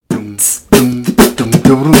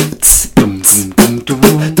Start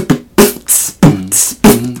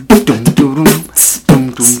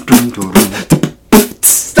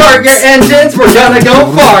your engines, we're gonna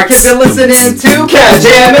go far. Cause you're listening to Cat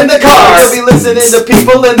Jam in the car. You'll be listening to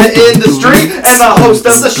people in the industry, and the host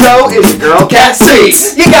of the show is your girl Cat C.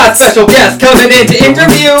 You got special guests coming in to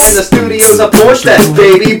interview, and the studio's a Porsche that's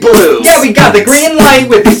baby blue. Yeah, we got the green light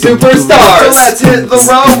with these superstars. So let's hit the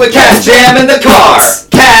road with Cat Jam in the car.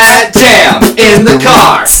 Cat Jam in the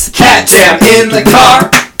car. Cat Jam in the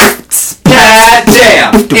car. Cat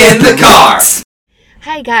Jam in the car.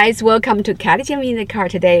 Hi guys, welcome to Keida Jam in the car.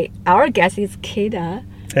 Today, our guest is Keida.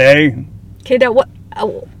 Hey. Keida,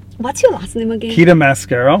 what's your last name again? Keida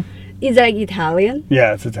Mascaro. Is that Italian?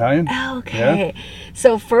 Yeah, it's Italian. Okay. Yeah.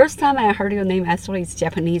 So first time I heard your name, actually it's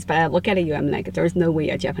Japanese, but I look at you, I'm like, there's no way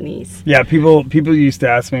you're Japanese. Yeah, people used to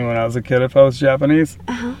ask me when I was a kid if I was Japanese.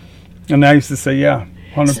 And I used to say, yeah,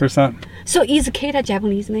 100%. So is Keida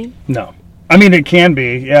Japanese name? No. I mean, it can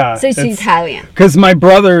be, yeah. So it's Italian. Because my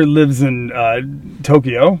brother lives in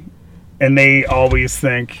Tokyo, and they always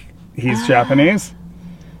think he's Japanese.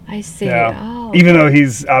 I see. Yeah. Oh. Even though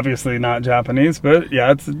he's obviously not Japanese, but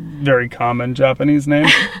yeah, it's a very common Japanese name.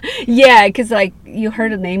 Yeah, because like you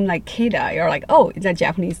heard a name like Keida, you're like, oh, it's a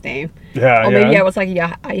Japanese name. Yeah, or maybe I was like,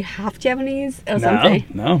 yeah, are you half Japanese or something?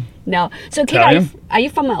 No. So Keida, are you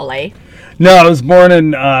from LA? No, I was born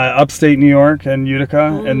in upstate New York in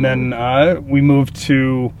Utica, and then we moved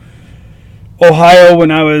to Ohio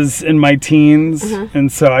when I was in my teens,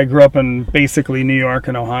 and so I grew up in basically New York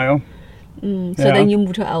and Ohio. So then you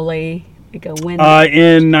moved to LA, like when?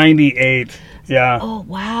 In '98. Yeah. Oh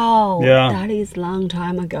wow. Yeah. That is a long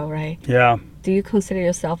time ago, right? Yeah. Do you consider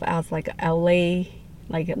yourself as like LA,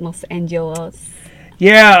 like Los Angeles?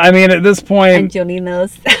 Yeah, I mean at this point.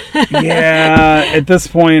 Angelinos. Yeah, at this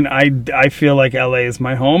point, I feel like LA is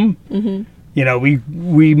my home. You know, we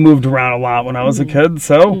moved around a lot when I was a kid,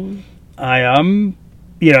 so I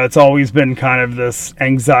you know, it's always been kind of this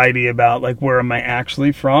anxiety about like where am I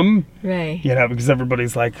actually from? Right. You know, because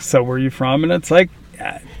everybody's like, so where are you from? And it's like,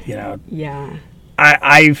 you know. Yeah.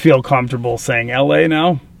 I feel comfortable saying LA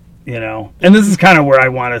now, you know, and this is kind of where I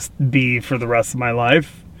want to be for the rest of my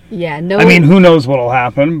life. Yeah, no. I mean, who knows what'll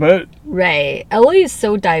happen, but right. LA is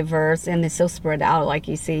so diverse and it's so spread out. Like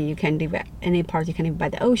you see, you can live at any part. You can live by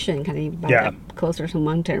the ocean. You can live by closer to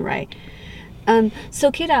mountain, right?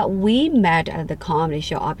 So Keida, we met at the comedy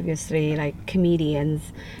show. Obviously, like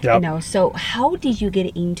comedians, you know. So how did you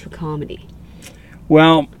get into comedy?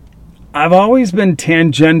 Well, I've always been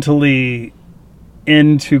tangentially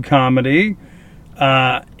into comedy.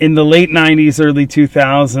 In the late '90s, early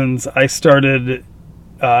 2000s, I started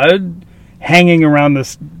hanging around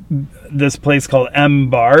this place called M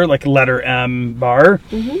Bar, like letter M Bar,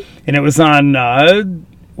 and it was on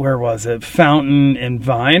where was it? Fountain and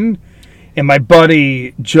Vine, and my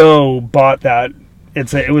buddy Joe bought that.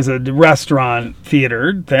 It was a restaurant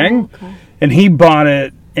theater thing, and he bought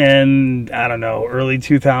it in I don't know early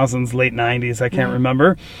 2000s, late 90s, I can't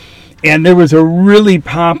remember, and there was a really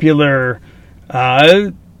popular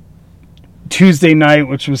Tuesday night,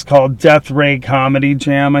 which was called Death Ray Comedy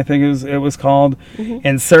Jam, I think it was called,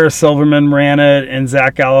 and Sarah Silverman ran it, and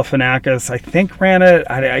Zach Galifianakis, I think, ran it.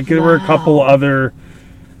 There were a couple other,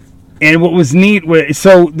 and what was neat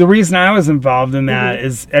so the reason I was involved in that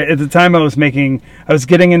is at the time I was getting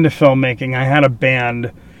into filmmaking. I had a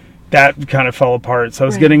band that kind of fell apart, so I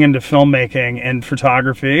was getting into filmmaking and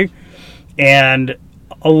photography, and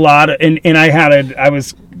a lot of, and I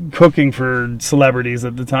was cooking for celebrities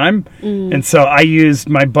at the time, and so I used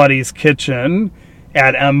my buddy's kitchen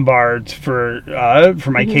at M Bar for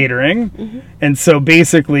my catering, and so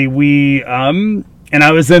basically we and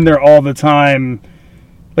I was in there all the time.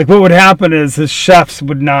 Like what would happen is his chefs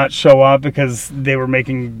would not show up because they were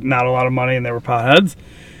making not a lot of money and they were potheads,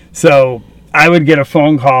 so I would get a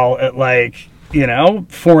phone call at like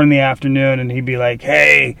 4 p.m, and he'd be like,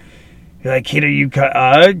 hey, like,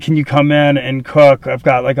 Keida, can you come in and cook? I've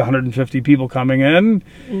got like 150 people coming in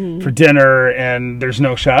for dinner, and there's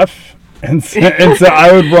no chef, and so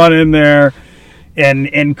I would run in there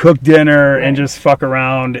and cook dinner and just fuck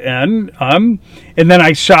around, and then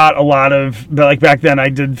I shot a lot of, like back then I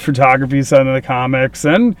did photography, some of the comics,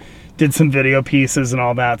 and did some video pieces and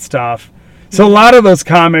all that stuff. So a lot of those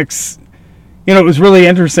comics, it was really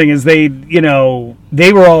interesting is they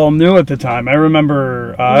were all new at the time. I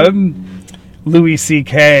remember Louis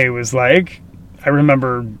C.K. was like, I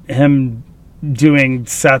remember him doing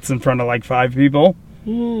sets in front of like 5 people.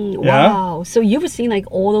 Wow. So you've seen like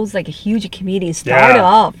all those like huge comedians start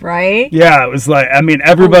off, right? Yeah, it was like, I mean,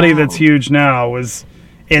 everybody that's huge now was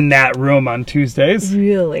in that room on Tuesdays.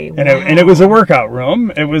 Really? And it was a workout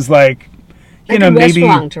room. It was like you know, a maybe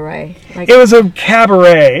restaurant, right? Like, it was a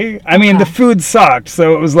cabaret. I mean, the food sucked,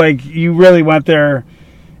 so it was like you really went there.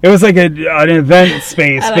 It was like an event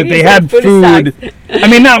space, but they had food. I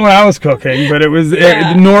mean, not when I was cooking, but it was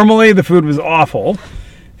normally the food was awful,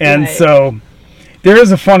 and so there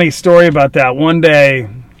is a funny story about that. One day,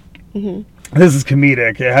 this is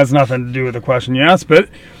comedic. It has nothing to do with the question you asked, but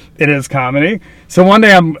it is comedy. So one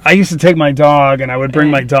day, I used to take my dog, and I would bring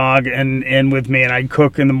my dog in with me, and I'd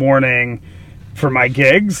cook in the morning for my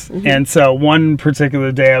gigs. And so one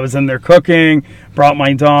particular day I was in there cooking, brought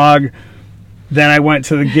my dog. Then I went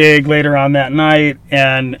to the gig later on that night,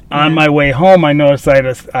 and on my way home I noticed I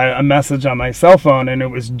had a message on my cell phone, and it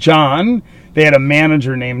was John. They had a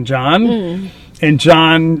manager named John, and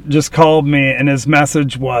John just called me, and his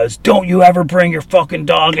message was, "Don't you ever bring your fucking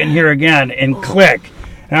dog in here again," and click.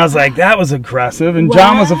 And I was like, that was aggressive, and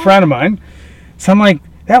John was a friend of mine. So I'm like,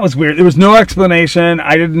 that was weird. There was no explanation.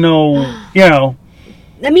 I didn't know, you know.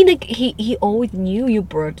 I mean, like, he always knew you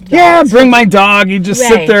brought the dog. Yeah, bring my dog. He'd just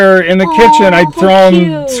sit there in the kitchen. I'd throw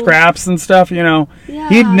him scraps and stuff, you know. Yeah.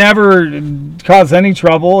 He'd never cause any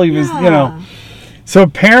trouble. He was, you know. So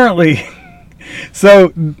apparently,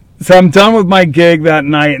 so I'm done with my gig that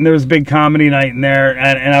night, and there was a big comedy night in there,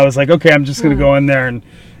 and I was like, okay, I'm just going to go in there and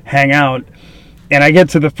hang out. And I get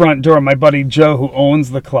to the front door. My buddy Joe, who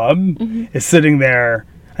owns the club, is sitting there.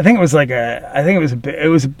 I think it was like it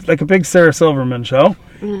was like a big Sarah Silverman show,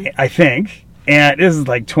 I think. And this is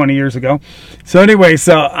like 20 years ago. So anyway,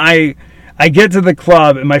 so I get to the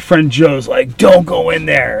club, and my friend Joe's like, "Don't go in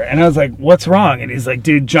there." And I was like, "What's wrong?" And he's like,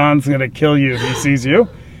 "Dude, John's gonna kill you if he sees you."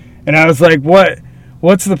 And I was like, "What?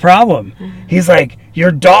 What's the problem?" He's like,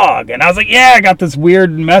 "Your dog." And I was like, "Yeah, I got this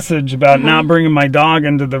weird message about not bringing my dog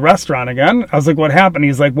into the restaurant again." I was like, "What happened?"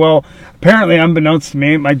 He's like, "Well, apparently, unbeknownst to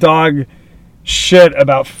me, my dog shit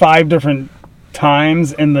about 5 different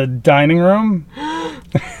times in the dining room."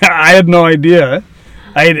 I had no idea.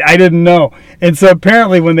 I didn't know. And so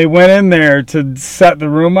apparently when they went in there to set the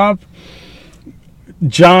room up,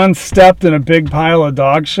 John stepped in a big pile of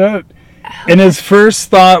dog shit. And his first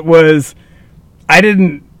thought was,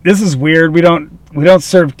 this is weird. We don't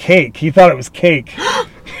serve cake. He thought it was cake.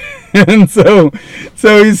 And so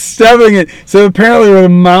he's stepping it. So apparently there were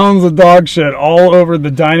mounds of dog shit all over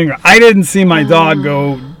the dining room. I didn't see my dog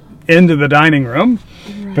go into the dining room,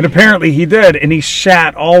 but apparently he did, and he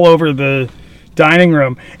shat all over the dining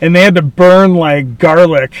room, and they had to burn like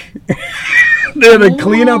garlic. They had to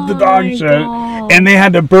clean up the dog shit, and they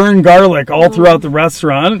had to burn garlic all throughout the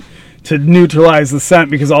restaurant to neutralize the scent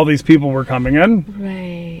because all these people were coming in.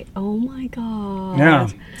 Right. Oh my god. Yeah.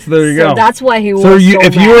 So there you go. That's why he was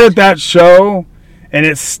if you were at that show and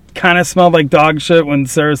it kind of smelled like dog shit when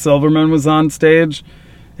Sarah Silverman was on stage,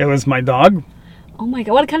 it was my dog. Oh my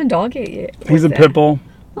god. What kind of dog is it? He's a pit bull.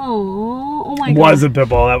 Oh my god. Was a pit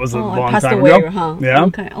bull. That was a long time ago. Huh? Yeah.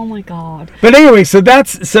 Okay. Oh my god. But anyway,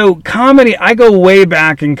 so comedy, I go way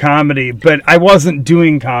back in comedy, but I wasn't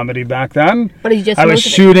doing comedy back then. But you just I was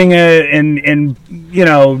shooting it and you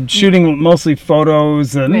know, shooting mostly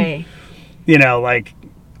photos and you know, like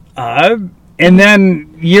and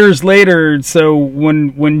then years later, so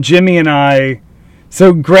when Jimmy and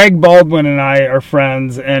so Greg Baldwin and I are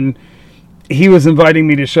friends, and he was inviting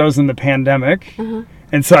me to shows in the pandemic.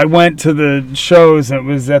 And so I went to the shows, and it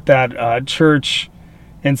was at that church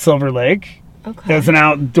in Silver Lake. Okay. It was an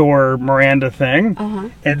outdoor Miranda thing.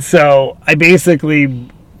 And so I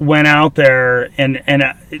basically went out there, and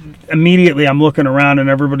immediately I'm looking around, and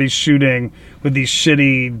everybody's shooting with these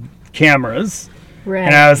shitty cameras. Right.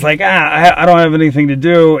 And I was like, I don't have anything to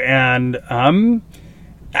do, and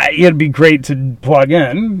it'd be great to plug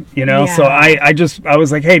in, you know? Yeah. So I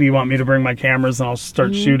was like, hey, do you want me to bring my cameras, and I'll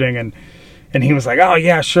start shooting? And he was like, oh,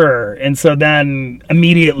 yeah, sure. And so then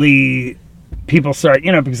immediately people start,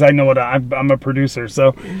 you know, because I know I'm a producer.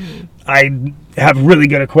 So I have really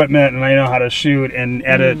good equipment, and I know how to shoot and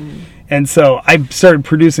edit. And so I started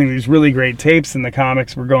producing these really great tapes, and the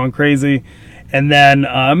comics were going crazy. And then,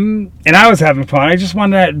 and I was having fun. I just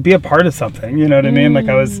wanted to be a part of something, you know what I mean? Like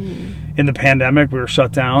I was in the pandemic, we were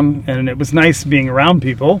shut down, and it was nice being around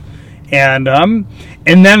people. And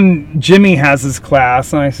then Jimmy has his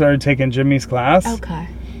class, and I started taking Jimmy's class. Okay.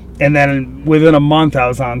 And then within a month, I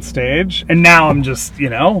was on stage, and now I'm just, you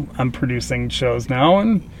know, I'm producing shows now,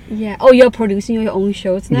 and yeah. Oh, you're producing your own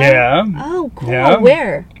shows now? Yeah. Oh, cool. Yeah.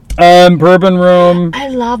 Where? Bourbon Room. I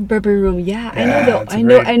love Bourbon Room. Yeah, Yeah,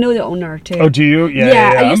 I know the owner too. Oh, do you?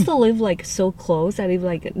 Yeah, I used to live like so close. I live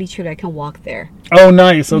like literally I can walk there. Oh,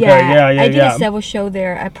 nice. Okay, yeah. I did several show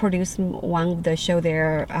there. I produced one of the show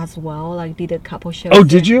there as well. Like did a couple shows. Oh,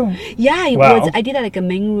 there. did you? Yeah, it Wow. was. I did that like a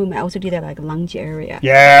main room. I also did that like lounge area.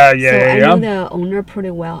 Yeah, So I know the owner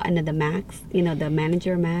pretty well, and then the Max, the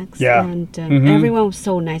manager Max. Yeah. And everyone was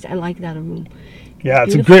so nice. I like that room. Yeah,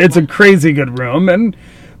 Beautiful it's a crazy good room,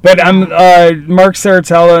 but Mark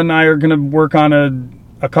Saratella and I are gonna work on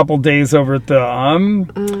a couple days over at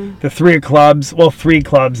the 3 of Clubs. Well, 3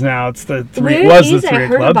 clubs now. It's the 3. Where It was is the it? 3 I of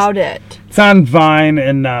heard Clubs. about it. It's on Vine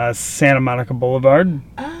and Santa Monica Boulevard.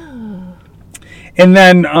 Oh. And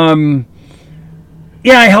then I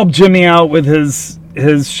helped Jimmy out with his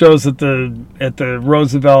shows at the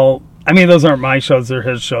Roosevelt. I mean, those aren't my shows; they're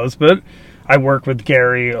his shows. But I work with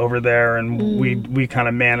Gary over there, and we kind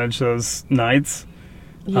of manage those nights.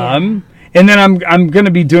 Yeah. And then I'm going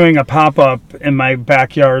to be doing a pop up in my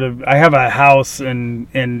backyard. I have a house, and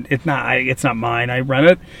it's not mine. I rent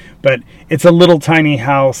it, but it's a little tiny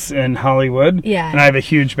house in Hollywood. Yeah. And I have a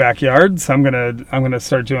huge backyard, so I'm gonna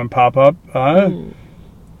start doing pop up,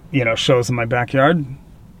 shows in my backyard.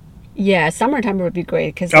 Yeah, summertime would be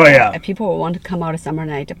great because people will want to come out a summer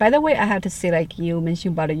night. By the way, I have to say, like you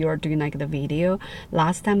mentioned about you're doing like the video.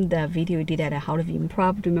 Last time the video you did at How to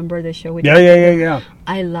Improv. Do you remember the show we did? Yeah.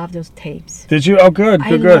 I love those tapes. Did you? Oh, good.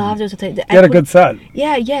 I love those tapes. You had a good set.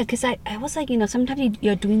 Yeah, because I was like, sometimes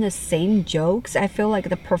you're doing the same jokes. I feel like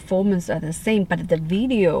the performance are the same, but the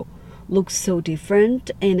video looks so different.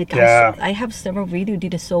 And I have several videos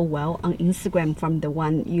did so well on Instagram from the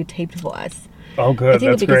one you taped for us. Oh, good. I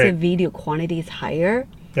think That's because great. the video quantity is higher.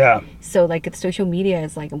 Yeah. So like social media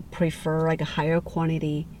is like prefer like a higher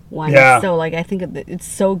quantity one. Yeah. So like I think it's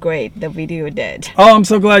so great the video did. Oh, I'm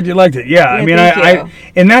so glad you liked it. Yeah. I mean, thank you.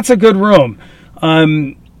 And that's a good room.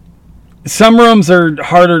 Some rooms are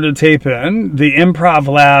harder to tape in. The Improv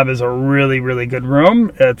Lab is a really, really good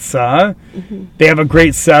room. It's they have a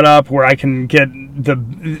great setup where I can get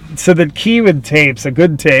the key with tapes, a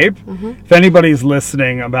good tape. If anybody's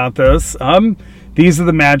listening about this, these are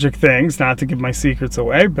the magic things. Not to give my secrets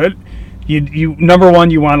away, but you number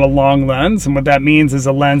one, you want a long lens, and what that means is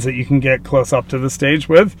a lens that you can get close up to the stage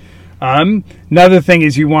with. Another thing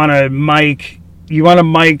is you want to mic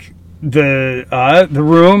the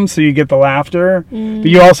room so you get the laughter, but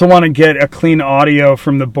you also want to get a clean audio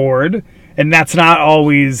from the board, and that's not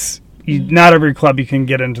always not every club you can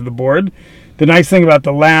get into the board. The nice thing about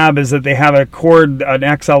the lab is that they have an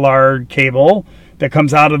XLR cable that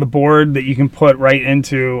comes out of the board that you can put right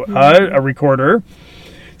into a recorder.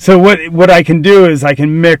 So what I can do is I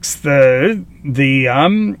can mix the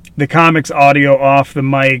comics audio off the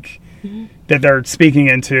mic that they're speaking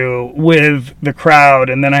into with the crowd,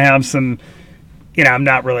 and then I have some, I'm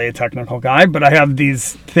not really a technical guy, but I have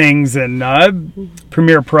these things in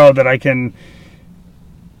Premiere Pro that I can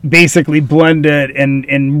basically blend it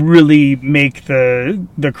and really make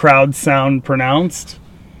the crowd sound pronounced.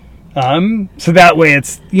 So that way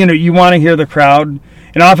it's, you want to hear the crowd,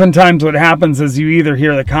 and oftentimes what happens is you either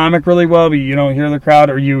hear the comic really well, but you don't hear the crowd,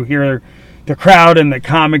 or you hear the crowd and the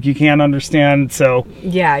comic you can't understand. So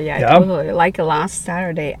yeah, totally. Like last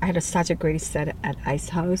Saturday, I had such a great set at Ice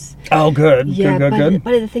House. Oh, good. Yeah, good.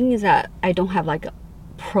 But the thing is that I don't have like a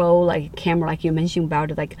pro like camera like you mentioned about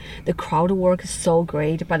it. Like the crowd work is so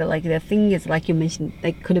great, but like the thing is like you mentioned,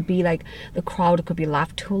 like could it be like the crowd could be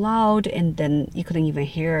laughed too loud and then you couldn't even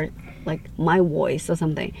hear like my voice or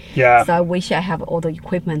something. Yeah. So I wish I have all the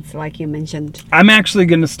equipments like you mentioned. I'm actually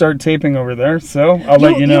going to start taping over there, so I'll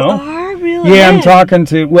let you know. You are really? Yeah, I'm talking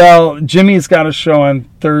to. Jimmy's got a show on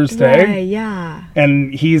Thursday. Right, yeah.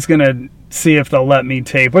 And he's going to see if they'll let me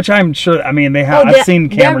tape, which I'm sure. I mean, they have. I've seen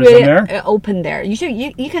cameras really in there. Open there. You should.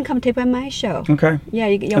 You can come tape at my show. Okay. Yeah,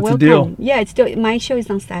 you're That's welcome. a deal. Yeah, it's still my show is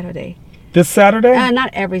on Saturday. This Saturday? Not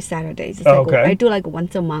every Saturday. It's okay. I do like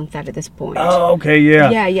once a month at this point. Oh, okay, yeah.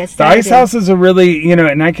 Yeah, yes. The Ice House is a really,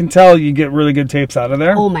 and I can tell you get really good tapes out of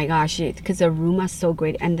there. Oh my gosh, because the room is so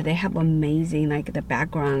great, and they have amazing like the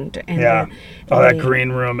background. And yeah. That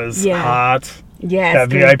green room is hot. Yes. That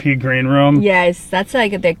VIP green room. Yes, that's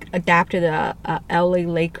like they adapted the LA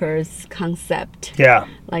Lakers concept. Yeah.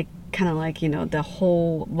 Like kind of like the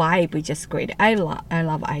whole vibe is just great. I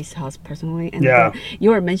love Ice House personally, and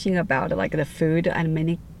you were mentioning about like the food and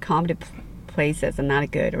many comedy places are not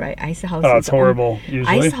good, right? Ice House. Oh, it's horrible. Usually,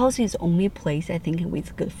 Ice House is only place I think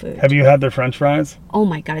with good food. Have you had their French fries? Oh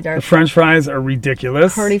my god, the French fries are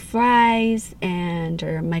ridiculous. Curly fries and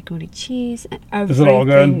macaroni cheese. And is it all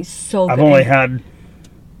good? So good. I've only had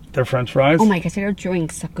their French fries. Oh my gosh, their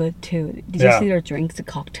drinks are good too. Did you see their drinks, the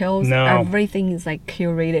cocktails? No. Everything is like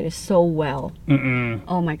curated so well. Mm-mm.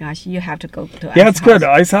 Oh my gosh, you have to go to Ice Yeah, it's House. good.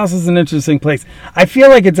 Ice House is an interesting place. I feel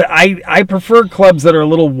like I prefer clubs that are a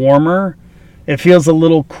little warmer. It feels a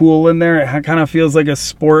little cool in there. It kind of feels like a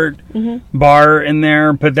sport bar in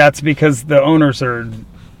there, but that's because the owners are,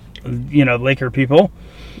 Laker people.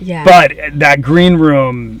 Yeah. But that green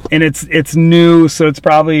room, and it's new, so it's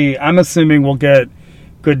probably, I'm assuming we'll get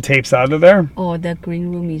good tapes out of there. Oh, the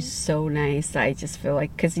green room is so nice. I just feel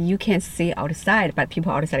like, because you can't see outside, but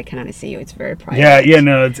people outside cannot see you. It's very private. Yeah,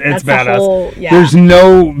 no, it's That's the badass. whole- yeah. There's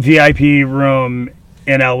no VIP room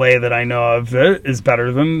in LA that I know of that is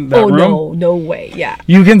better than that room. Oh, no way. Yeah.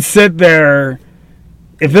 You can sit there.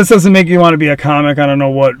 If this doesn't make you want to be a comic, I don't know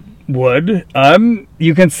what would.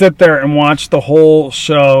 You can sit there and watch the whole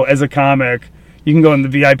show as a comic. You can go in the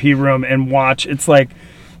VIP room and watch. It's like,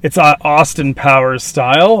 it's Austin Powers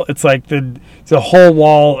style. It's like it's a whole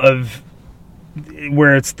wall of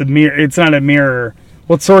where it's the mirror. It's not a mirror.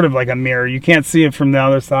 Well, it's sort of like a mirror. You can't see it from the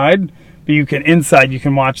other side, but you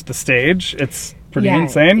can watch the stage. It's pretty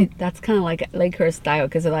insane. That's kind of like Lakers style,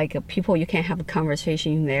 because like people, you can have a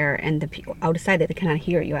conversation there, and the people outside, they cannot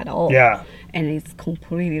hear you at all. Yeah. And it's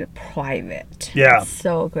completely private. Yeah. It's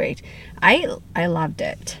so great. I loved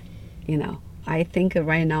it. I think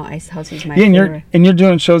right now Ice House is my favorite. And you're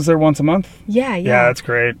doing shows there once a month? Yeah. Yeah, that's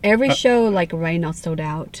great. Every show like right now sold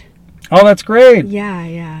out. Oh, that's great.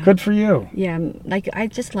 Yeah. Good for you. Yeah, like I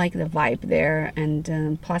just like the vibe there,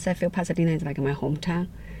 and plus I feel Pasadena is like my hometown.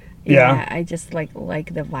 Yeah. I just like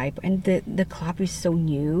the vibe, and the club is so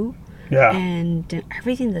new. Yeah. And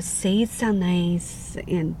everything, the seats are nice,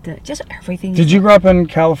 and just everything. Did you grow up in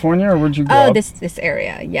California, or where'd you grow up? This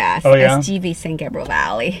area, yes. Oh, yeah? SGV, San Gabriel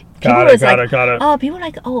Valley. Got it. Oh, people are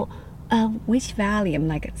like, which valley? I'm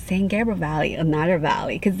like, San Gabriel Valley, another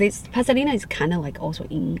valley. Because Pasadena is kind of like also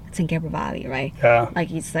in San Gabriel Valley, right? Yeah.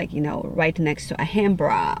 Like it's like, right next to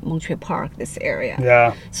Alhambra, Montreal Park, this area.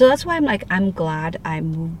 Yeah. So that's why I'm glad I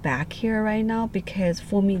moved back here right now, because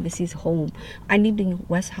for me, this is home. I lived in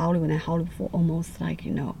West Hollywood and Hollywood for almost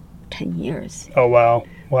 10 years. Oh, wow.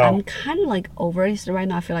 I'm kind of like over it right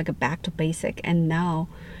now. I feel like a back to basic. And now,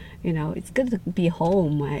 it's good to be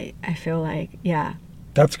home. I feel like, yeah.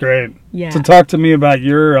 That's great. Yeah. So talk to me about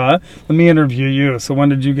your, let me interview you. So when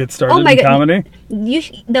did you get started in comedy?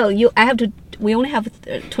 I have to, we only have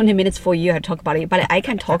 20 minutes for you to talk about it, but I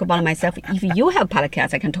can talk about it myself. If you have a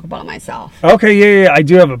podcast, I can talk about it myself. Okay, yeah, I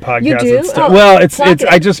do have a podcast. You do?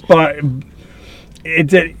 I just bought,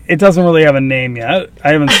 it doesn't really have a name yet. I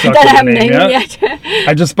haven't stuck Don't with have a name yet. yet.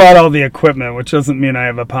 I just bought all the equipment, which doesn't mean I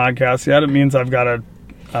have a podcast yet. It means I've got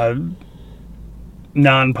a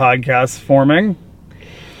non-podcast forming.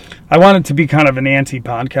 I want it to be kind of an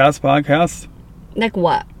anti-podcast. Like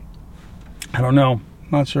what? I don't know.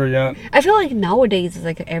 Not sure yet. I feel like nowadays, it's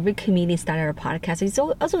like every comedian started a podcast. It's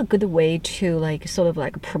also a good way to sort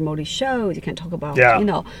of promote his shows. You can talk about,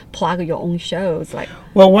 plug your own shows.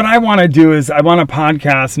 Well, what I want to do is I want a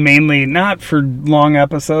podcast mainly not for long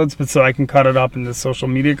episodes, but so I can cut it up into social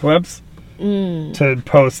media clips. To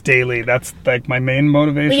post daily. That's my main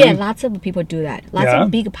motivation. Yeah, lots of people do that. Lots of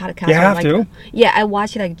big podcasts. You have to. Yeah, I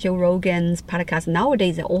watch Joe Rogan's podcast.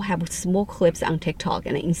 Nowadays, they all have small clips on TikTok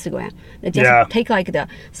and Instagram. They just take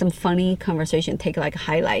some funny conversation, take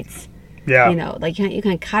highlights. Yeah. You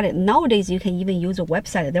can cut it. Nowadays, you can even use a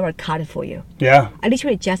website. They will cut it for you. Yeah. I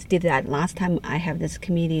literally just did that. Last time I have this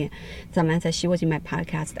comedian, Samantha, she was in my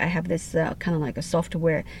podcast. I have this kind of a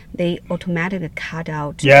software. They automatically cut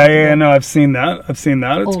out. Yeah, no, I've seen that.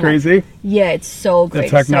 It's crazy. Yeah, it's so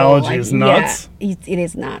great. The technology is nuts. Yeah, it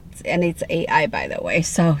is nuts. And it's AI, by the way.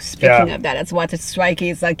 So speaking of that, that's what the strike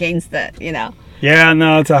is against it, Yeah,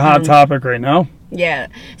 no, it's a hot topic right now. Yeah.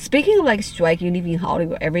 Speaking of strike, you live in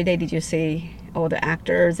Hollywood. Every day, did you see all the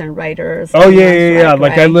actors and writers? Oh, yeah.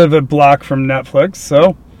 Right? I live a block from Netflix,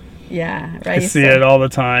 so. Yeah, right. I see it all the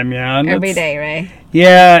time, yeah. And every day, right?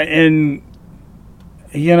 Yeah, and,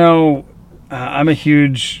 I'm a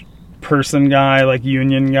huge person guy,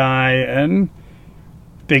 union guy, and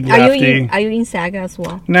big lefty. Are you in SAG as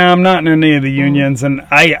well? No, I'm not in any of the unions, and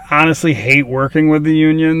I honestly hate working with the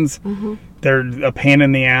unions. Mm-hmm. They're a pain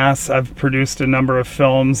in the ass. I've produced a number of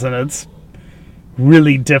films, and it's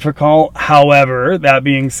really difficult. However, that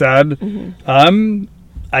being said,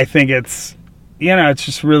 I think it's, it's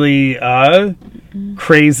just really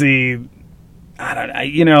crazy. I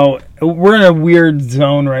don't know. We're in a weird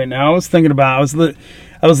zone right now. I was thinking about,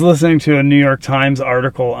 I was listening to a New York Times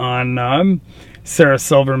article on Sarah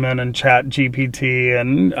Silverman and Chat GPT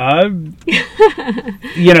and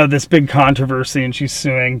this big controversy, and she's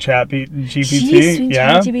suing Chat GPT. She's suing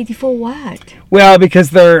Chat GPT for what? Well, because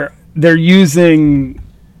they're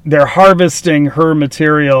harvesting her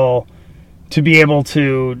material to be able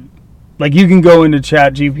to, like, you can go into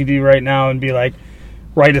Chat GPT right now and be like,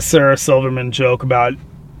 write a Sarah Silverman joke about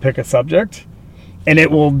pick a subject, and it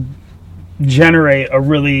will generate a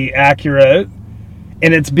really accurate,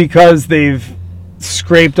 and it's because they've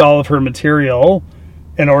scraped all of her material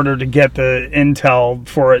in order to get the intel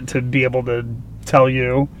for it to be able to tell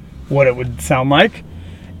you what it would sound like.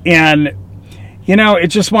 And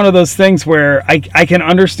it's just one of those things where I can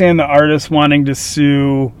understand the artist wanting to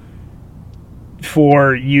sue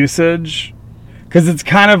for usage, because it's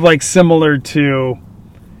kind of like similar to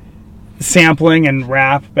sampling and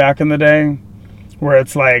rap back in the day, where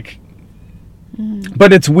it's like,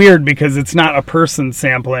 but it's weird because it's not a person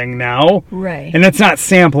sampling now, right? And it's not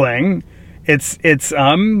sampling; it's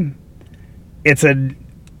a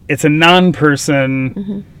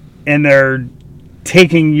non-person, and they're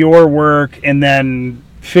taking your work and then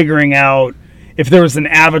figuring out if there was an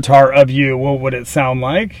avatar of you, what would it sound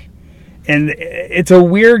like? And it's a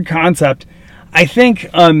weird concept. I think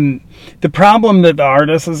the problem that the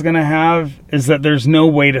artist is going to have is that there's no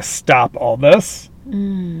way to stop all this.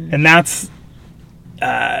 And that's,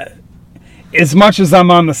 as much as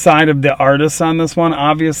I'm on the side of the artists on this one,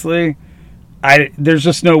 obviously, there's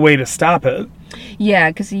just no way to stop it. Yeah,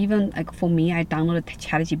 because even like for me, I downloaded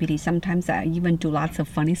ChatGPT. Sometimes I even do lots of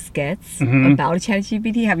funny skits about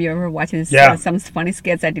ChatGPT. Have you ever watched some funny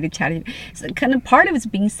skits I did with ChatGPT? So kind of part of it's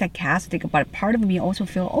being sarcastic, but part of me also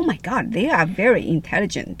feel, oh my God, they are very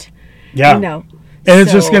intelligent. Yeah. And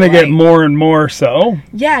it's just going to get more and more so.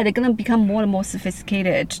 Yeah, they're going to become more and more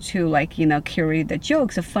sophisticated to curate the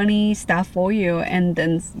jokes, the funny stuff for you, and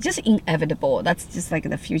then just inevitable. That's just like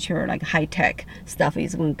the future, like high-tech stuff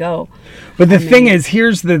is going to go. But the thing is,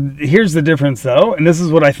 here's the difference though, and this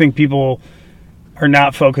is what I think people are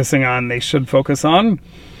not focusing on, they should focus on,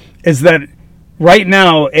 is that right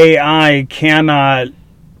now AI cannot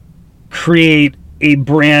create a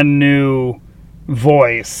brand new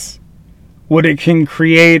voice. What it can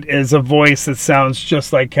create is a voice that sounds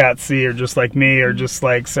just like Cat C, or just like me, or just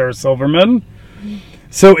like Sarah Silverman.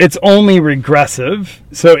 So it's only regressive.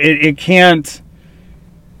 So it can't.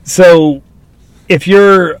 So if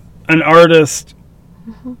you're an artist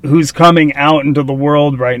who's coming out into the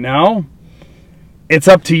world right now, it's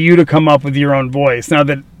up to you to come up with your own voice. Now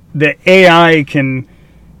that the AI can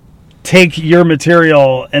take your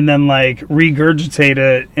material and then like regurgitate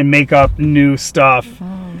it and make up new stuff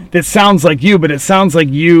that sounds like you, but it sounds like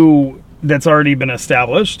you that's already been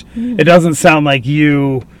established. It doesn't sound like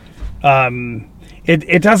you.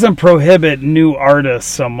 It doesn't prohibit new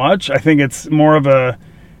artists so much. I think it's more of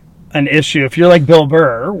an issue. If you're like Bill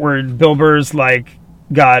Burr, where Bill Burr's like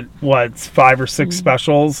got 5 or 6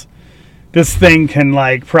 specials, this thing can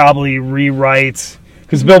like probably rewrite,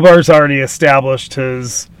 because Bill Burr's already established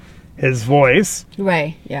his voice.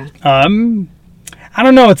 Right. Yeah. I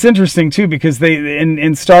don't know. It's interesting too, because they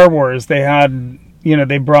in Star Wars they had,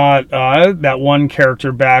 they brought that one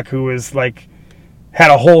character back who was like had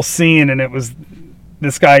a whole scene, and it was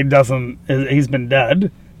this guy he's been dead.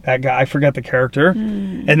 That guy, I forget the character.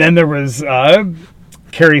 And then there was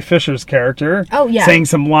Carrie Fisher's character. Oh yeah. Saying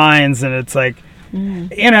some lines, and it's like,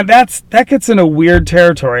 that gets in a weird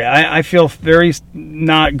territory. I feel very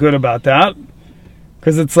not good about that,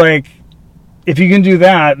 because it's like, if you can do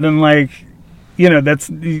that, then like, that's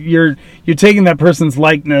you're taking that person's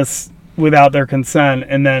likeness without their consent,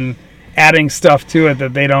 and then adding stuff to it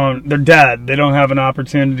that they're dead. They don't have an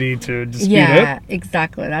opportunity to dispute it. Yeah,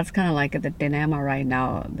 exactly. That's kind of like the dilemma right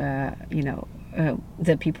now.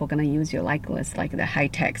 The people gonna use your likeness, like the high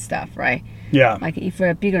tech stuff, right? Yeah. Like if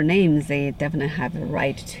we're bigger names, they definitely have the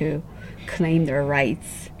right to claim their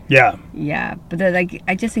rights. Yeah. Yeah, but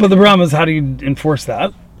I just think. But the problem is, how do you enforce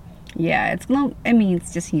that? Yeah, it's gonna. I mean,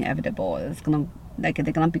 it's just inevitable. It's gonna they're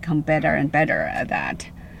gonna become better and better at that.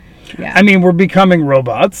 Yeah. I mean, we're becoming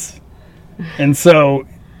robots, and so,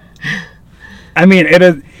 I mean, it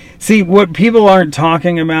is. See, what people aren't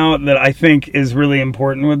talking about that I think is really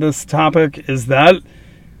important with this topic is that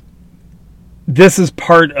this is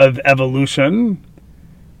part of evolution,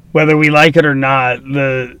 whether we like it or not.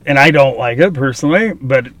 And I don't like it personally,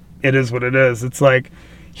 but it is what it is. It's like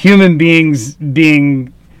human beings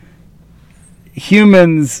being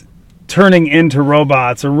humans turning into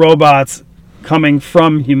robots, or robots coming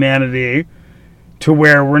from humanity to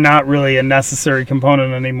where we're not really a necessary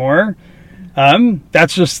component anymore.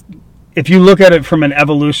 That's just, if you look at it from an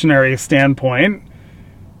evolutionary standpoint,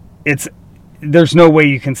 it's there's no way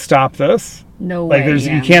you can stop this. No Like way.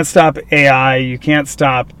 you can't stop AI. You can't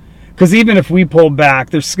stop, because even if we pull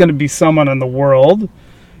back, there's going to be someone in the world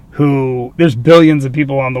there's billions of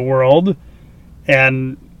people on the world,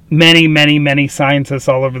 and many, many, many scientists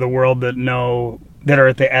all over the world that are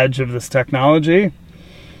at the edge of this technology.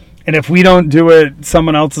 And if we don't do it,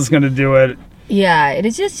 someone else is going to do it. Yeah, it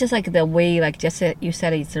is just like the way, like just you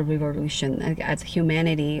said, it's a revolution. Like, as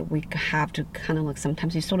humanity, we have to kind of like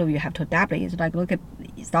sometimes you have to adapt it. It's like, look at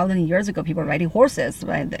 1,000 years ago, people riding horses,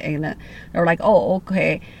 right? And they're like, oh,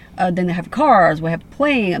 okay. Then they have cars, we have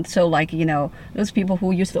planes. So like, those people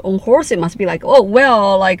who used to own horses must be like, oh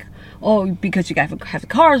well, like, oh, because you guys have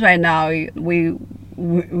cars right now, we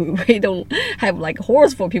don't have like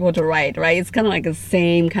horse for people to ride, right? It's kind of like the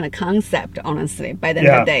same kind of concept, honestly. By the end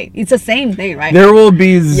of the day, it's the same thing, right? There will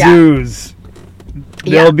be zoos.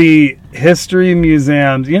 There'll be history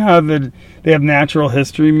museums. You know how they have natural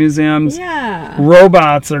history museums? Yeah.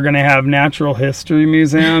 Robots are going to have natural history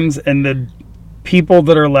museums, and the people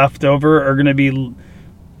that are left over are going to be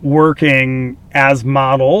working as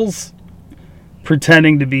models,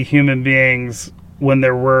 pretending to be human beings when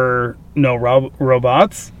there were no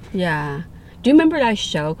robots. Yeah. Do you remember that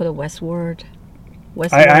show called Westworld?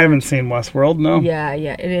 I haven't seen Westworld, no. Yeah,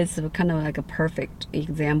 it is kind of like a perfect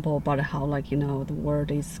example about how, like, the world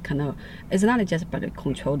is kind of, it's not just but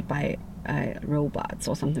controlled by robots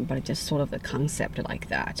or something, but just sort of a concept like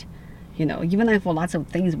that. Even like for lots of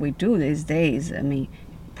things we do these days, I mean,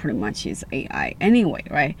 pretty much is AI anyway,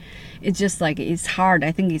 right? It's just like, it's hard.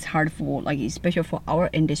 I think it's hard for, like, especially for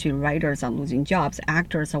our industry. Writers are losing jobs.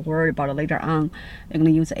 Actors are worried about later on they're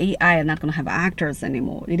going to use AI and not going to have actors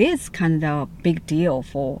anymore. It is kind of a big deal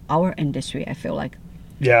for our industry, I feel like.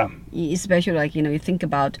 Yeah. Especially like, you think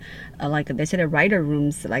about like they said, writer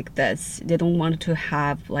rooms like this, they don't want to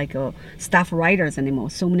have like staff writers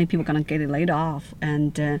anymore. So many people gonna get laid off,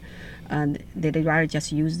 and they'd rather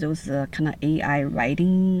just use those kind of AI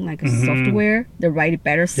writing like software. They write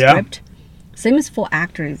better script. Same as for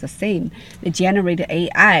actors, it's the same. They generate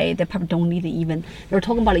AI. They probably don't need even. They were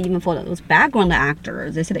talking about it even for those background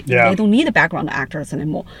actors. They said they don't need the background actors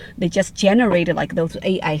anymore. They just generated like those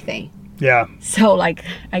AI thing. Yeah. So, like,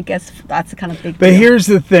 I guess that's a kind of big But deal. here's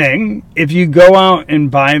the thing. If you go out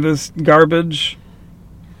and buy this garbage,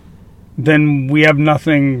 then we have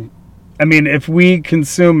nothing. I mean, if we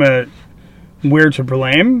consume it, we're to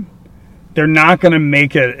blame. They're not going to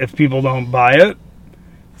make it if people don't buy it.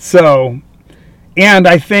 So, and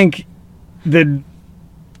I think that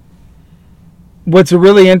what's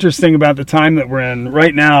really interesting about the time that we're in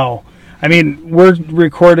right now, I mean, we're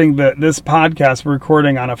recording this podcast, we're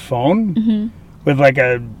recording on a phone with like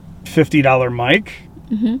a $50 mic.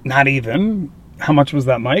 Not even. How much was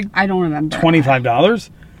that mic? I don't remember.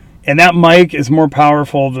 $25. And that mic is more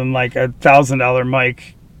powerful than like a $1,000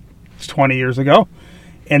 mic 20 years ago.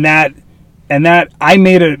 And that I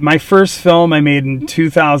made my first film I made in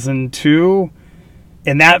 2002.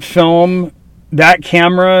 And that film, that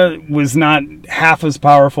camera was not half as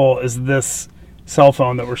powerful as this cell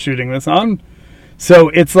phone that we're shooting this on. So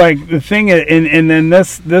it's like the thing, and then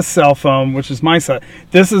this cell phone, which is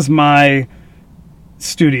this is my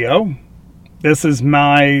studio. This is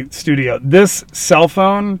my studio. This cell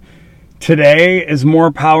phone today is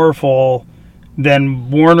more powerful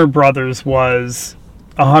than Warner Brothers was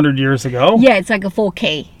 100 years ago. Yeah, it's like a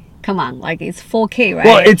 4K. Come on, like it's 4K, right?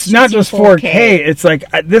 Well, it's not just 4K. It's like,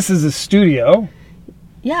 this is a studio.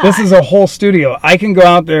 Yeah. This is a whole studio. I can go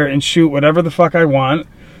out there and shoot whatever the fuck I want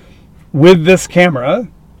with this camera.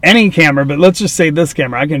 Any camera, but let's just say this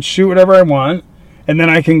camera. I can shoot whatever I want, and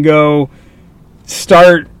then I can go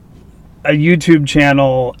start a YouTube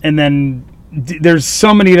channel, and then there's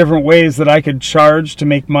so many different ways that I could charge to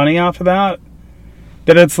make money off of that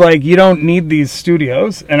it's like you don't need these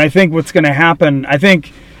studios. And I think what's going to happen, I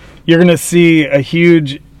think you're going to see a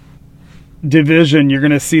huge division. You're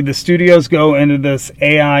going to see the studios go into this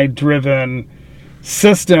AI-driven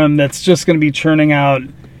system that's just going to be churning out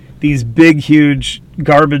these big, huge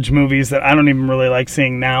garbage movies that I don't even really like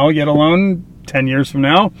seeing now, yet alone 10 years from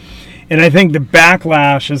now. And I think the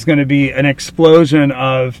backlash is going to be an explosion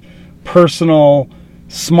of personal,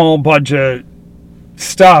 small budget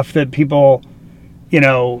stuff that people,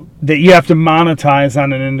 that you have to monetize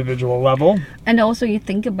on an individual level. And also you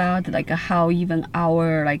think about like how even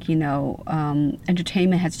our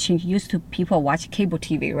entertainment has changed. Used to people watch cable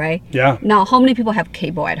TV, right? Yeah. Now how many people have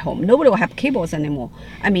cable at home? Nobody will have cables anymore.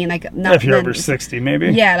 I mean, like not if you're over 60,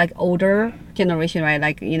 maybe. Yeah, like older generation, right?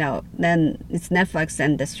 Like then it's Netflix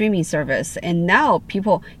and the streaming service. And now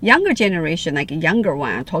people, younger generation, like younger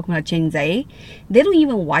one, talking about Gen Z, they don't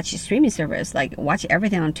even watch streaming service. Like watch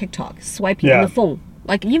everything on TikTok, swiping on the phone.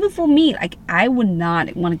 Like even for me, like I would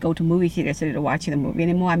not want to go to movie theaters to watch the movie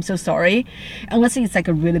anymore. I'm so sorry, unless it's like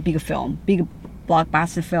a really big film, big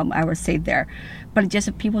blockbuster film, I would say there. But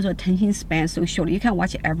just people's attention span so short. You can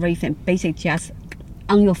watch everything basically just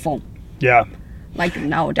on your phone. Yeah. Like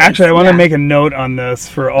nowadays. Actually, I want to make a note on this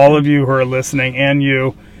for all of you who are listening, and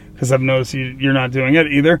you, because I've noticed you're not doing it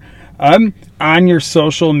either. On your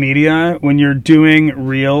social media, when you're doing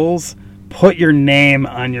reels, put your name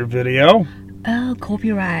on your video. Oh,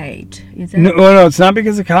 copyright. Is it? No, it's not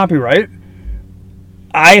because of copyright.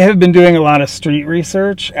 I have been doing a lot of street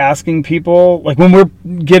research, asking people, like when we're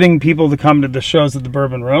getting people to come to the shows at the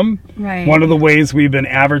Bourbon Room, right. One of the ways we've been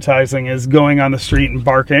advertising is going on the street and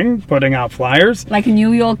barking, putting out flyers. Like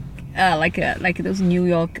New York, like those New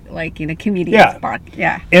York, comedians bark.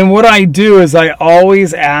 Yeah. And what I do is I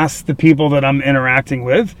always ask the people that I'm interacting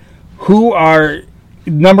with, who are...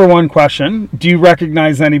 Number one question, do you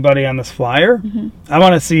recognize anybody on this flyer? Mm-hmm. I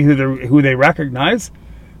want to see who they recognize.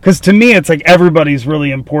 Because to me, it's like everybody's really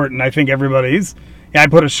important. I think everybody's... I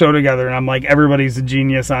put a show together and I'm like, everybody's a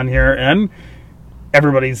genius on here and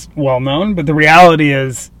everybody's well-known. But the reality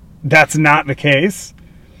is that's not the case.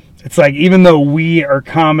 It's like, even though we are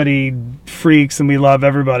comedy freaks and we love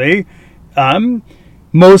everybody,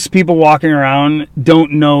 most people walking around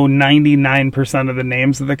don't know 99% of the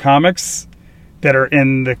names of the comics that are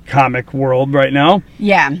in the comic world right now.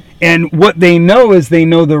 Yeah. And what they know is they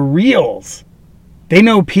know the reels. They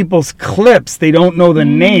know people's clips. They don't know the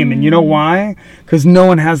name. And you know why? Because no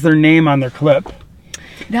one has their name on their clip.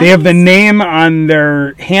 They have the name on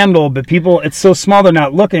their handle, but people, it's so small they're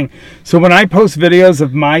not looking. So when I post videos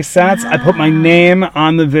of my sets, I put my name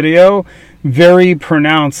on the video, very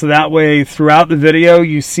pronounced. So that way, throughout the video,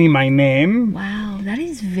 you see my name. Wow, that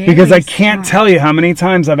is very Because I can't tell you how many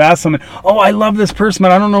times I've asked someone, oh, I love this person,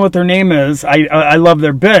 but I don't know what their name is. I love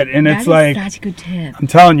their bit. And it's like... That's a good tip. I'm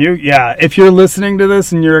telling you, yeah. If you're listening to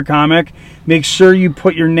this and you're a comic, make sure you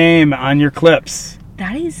put your name on your clips.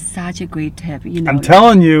 That is such a great tip. I'm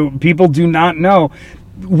telling you, people do not know.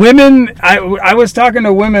 Women, I was talking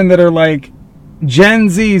to women that are like, Gen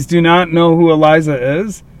Zs do not know who Eliza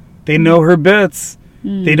is. They know her bits.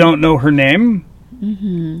 They don't know her name.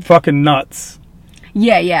 Mm-hmm. Fucking nuts.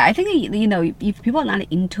 Yeah. I think, if people are not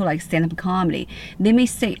into like stand-up comedy, they may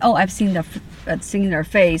say, oh, I've seen their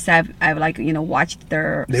face. I've watched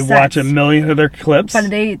their They sets, watch a million of their clips. but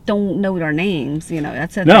they don't know their names.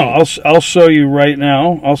 That's a No, thing. I'll show you right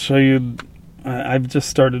now. I'll show you. I've just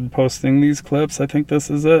started posting these clips. I think this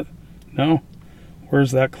is it. No?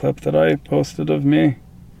 Where's that clip that I posted of me?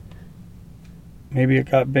 Maybe it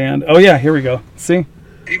got banned. Oh, yeah, here we go. See?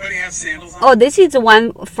 Anybody have sandals on? Oh, this is the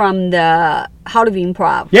one from the How to Be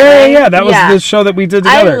Improv. Yeah. That was the show that we did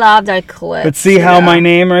together. I love that clip. But see how my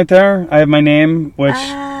name right there? I have my name, which...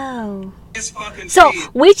 Oh. So,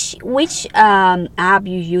 which app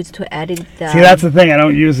you use to edit the... See, that's the thing. I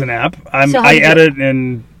don't use an app. I edit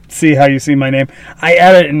and see how you see my name. I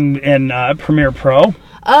edit in Premiere Pro.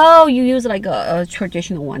 Oh, you use like a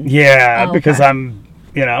traditional one. Yeah, because I'm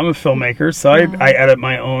a filmmaker, so I edit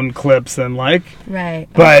my own clips and Right.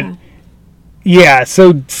 But yeah,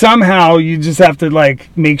 so somehow you just have to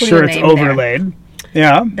make sure it's overlaid. There.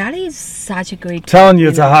 Yeah. That is such a great tip. Telling you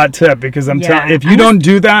it's a hot tip because I'm telling if you don't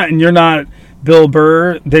do that and you're not Bill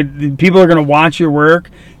Burr, people are going to watch your work.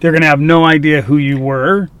 They're going to have no idea who you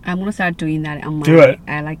were. I'm going to start doing that on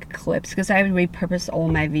my clips because I repurpose all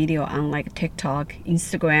my video on TikTok,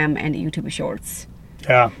 Instagram, and YouTube Shorts.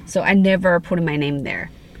 Yeah. So I never put my name there.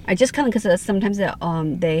 I just because sometimes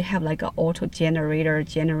they have an auto generator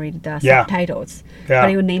generate the subtitles,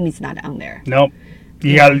 but your name is not on there. Nope.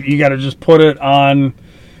 You gotta just put it on.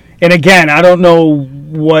 And again, I don't know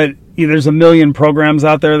what. There's a million programs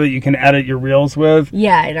out there that you can edit your reels with.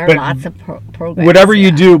 Yeah, there are lots of programs. Whatever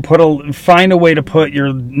you do, find a way to put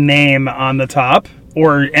your name on the top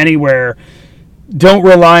or anywhere. Don't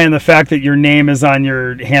rely on the fact that your name is on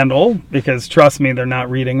your handle because trust me, they're not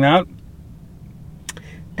reading that.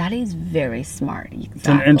 That is very smart. Exactly. It's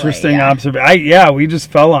an interesting observation. We just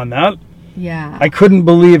fell on that. Yeah. I couldn't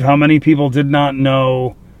believe how many people did not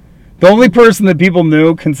know. The only person that people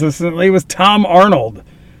knew consistently was Tom Arnold,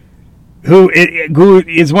 who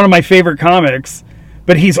is one of my favorite comics.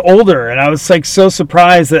 but he's older, and I was like so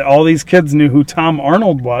surprised that all these kids knew who Tom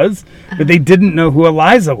Arnold was, but they didn't know who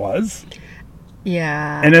Eliza was.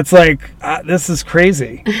 Yeah. And it's like, this is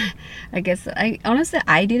crazy. I guess honestly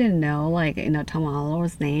I didn't know like Tom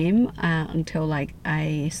Arnold's name until like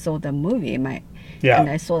I saw the movie and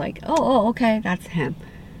I saw like okay, that's him.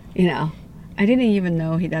 I didn't even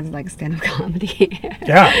know he does like stand-up comedy.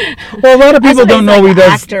 Yeah. Well, a lot of people don't know he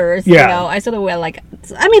does. Actors, I sort of were like,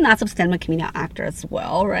 lots of stand-up comedian actors as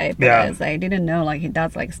well, right? But I didn't know like he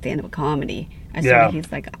does like stand-up comedy. I saw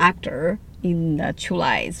he's like actor in the True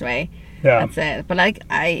Lies, right? Yeah. That's it. But like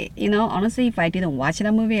honestly, if I didn't watch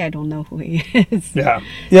that movie, I don't know who he is. Yeah.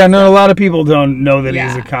 Yeah. No, a lot of people don't know that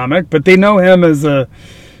he's a comic, but they know him as a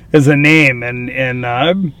name, and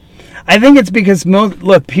I think it's because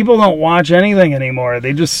people don't watch anything anymore.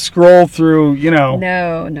 They just scroll through, No.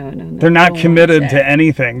 They're not committed to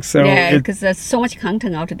anything. So because there's so much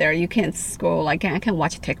content out there. You can't scroll. I can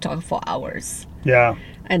watch TikTok for hours. Yeah.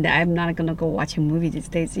 And I'm not gonna go watch a movie these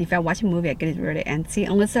days. If I watch a movie, I get really antsy.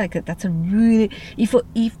 Unless like that's a really if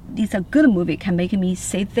it's a good movie, can make me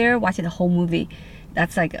sit there watching the whole movie.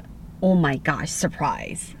 That's like, oh my gosh,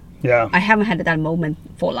 surprise. Yeah. I haven't had that moment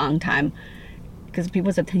for a long time. Because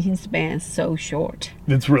people's attention span is so short.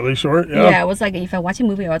 It's really short, yeah. Yeah, it was like, if I watch a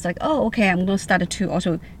movie, I was like, oh, okay, I'm going to start to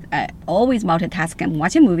also always multitask. I'm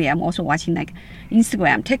watching a movie, I'm also watching like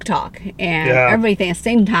Instagram, TikTok, and everything at the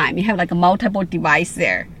same time. You have like a multiple device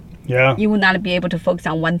there. Yeah. You will not be able to focus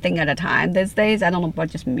on one thing at a time these days. I don't know about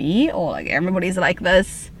just me or like everybody's like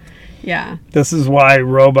this. Yeah. This is why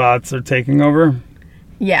robots are taking over.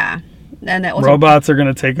 Yeah. And also, robots are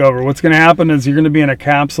going to take over. What's going to happen is you're going to be in a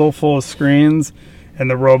capsule full of screens, and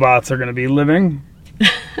the robots are going to be living.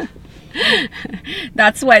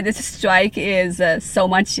 That's why this strike is so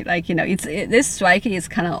much like this strike is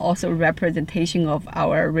kind of also representation of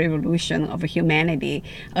our revolution of humanity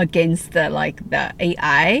against the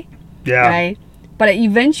AI. Yeah. Right. But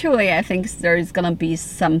eventually, I think there is going to be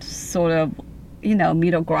some sort of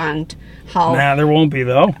middle ground. Nah, there won't be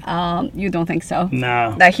though. You don't think so?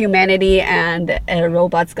 No. That humanity and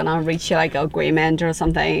robots gonna reach like agreement or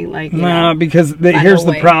something like. No, because here's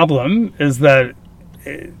the problem: is that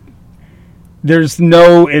there's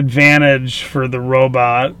no advantage for the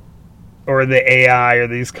robot or the AI or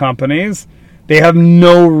these companies. They have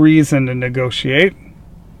no reason to negotiate.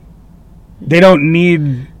 They don't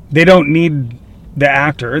need the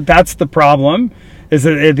actor. That's the problem. Is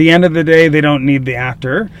that at the end of the day, they don't need the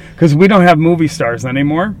actor because we don't have movie stars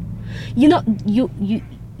anymore.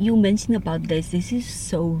 You mentioned about this. This is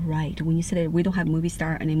so right when you said that we don't have movie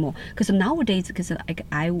star anymore. Because nowadays, because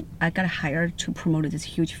I got hired to promote this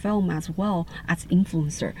huge film as well as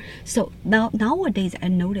influencer. So nowadays, I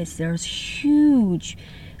noticed there's huge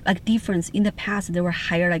difference. In the past, they were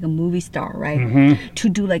hired like a movie star, right, to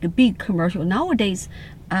do like a big commercial. Nowadays,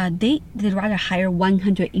 they'd rather hire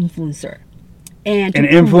 100 influencer. And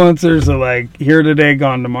influencers are like here today,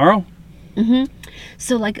 gone tomorrow.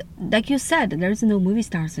 So like you said, there's no movie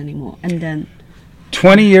stars anymore. And then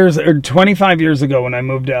 25 years ago when I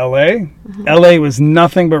moved to LA, LA was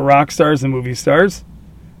nothing but rock stars and movie stars.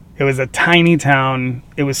 It was a tiny town.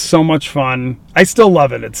 It was so much fun. I still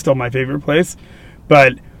love it. It's still my favorite place.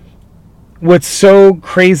 But what's so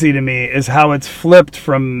crazy to me is how it's flipped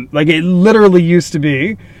from it literally used to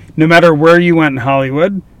be no matter where you went in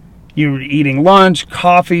Hollywood, you were eating lunch,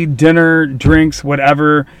 coffee, dinner, drinks,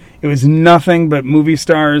 whatever. It was nothing but movie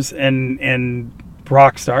stars and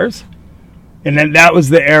rock stars. And then that was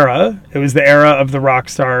the era. It was the era of the rock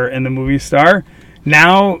star and the movie star.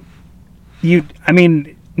 Now,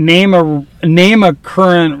 name a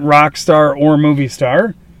current rock star or movie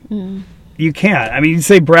star. You can't. You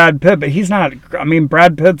say Brad Pitt, but he's not.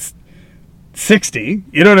 Brad Pitt's 60.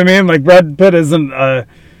 You know what I mean? Brad Pitt isn't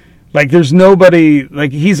there's nobody,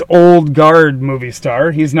 he's old guard movie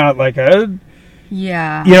star. He's not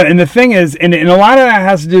yeah. And the thing is, and a lot of that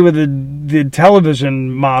has to do with the television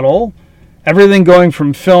model. Everything going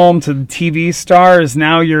from film to TV star is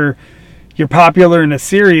now you're popular in a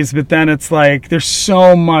series, but then it's there's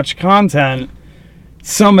so much content,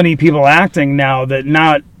 so many people acting now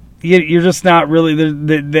that you're just not really,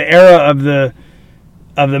 the era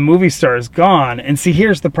of the movie star is gone. And see,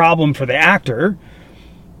 here's the problem for the actor.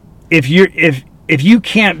 If you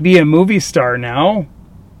can't be a movie star now,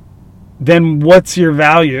 then what's your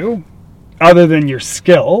value other than your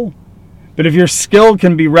skill? But if your skill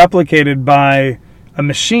can be replicated by a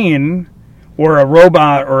machine or a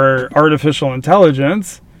robot or artificial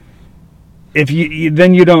intelligence,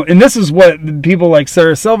 then you don't. And this is what people like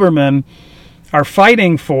Sarah Silverman are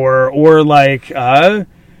fighting for, or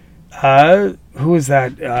Who is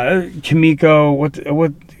that? Kimiko.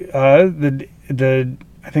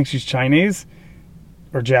 I think she's Chinese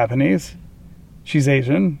or Japanese. She's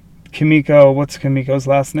Asian. Kimiko. What's Kimiko's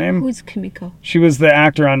last name? Who's Kimiko? She was the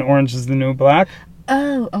actor on Orange Is the New Black.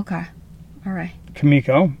 Oh, okay. All right.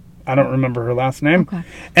 Kimiko. I don't remember her last name. Okay.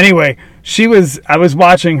 Anyway, I was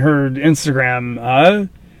watching her Instagram.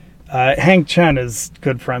 Hank Chen is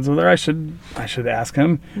good friends with her. I should ask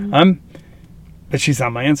him. But she's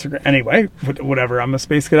on my Instagram. Anyway, whatever. I'm a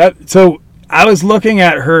space cadet. So I was looking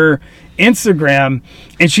at her Instagram,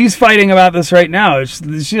 and she's fighting about this right now.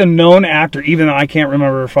 She's a known actor, even though I can't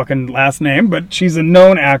remember her fucking last name, but she's a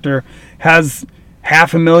known actor, has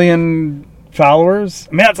 500,000 followers.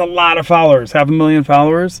 I mean, that's a lot of followers, 500,000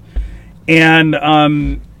 followers. And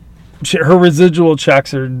her residual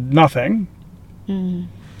checks are nothing.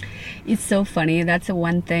 It's so funny. That's the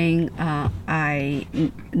one thing I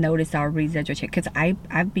noticed our residual check, because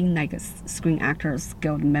I've been like a Screen Actors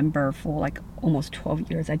Guild member for like almost 12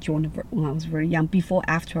 years. I joined when I was very young, before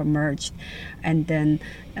After merged, and then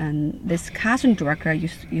this casting director I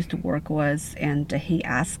used to work with, and he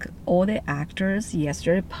asked all the actors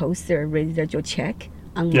yesterday post their residual check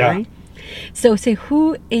online. Yeah. So say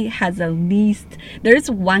who has the least. There's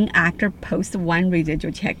one actor post one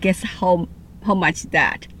residual check. Guess how much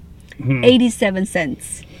that? 87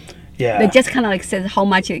 cents. Yeah. They just kind of like said how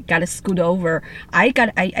much it got to scoot over. I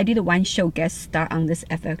did one show guest star on this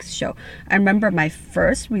FX show. I remember my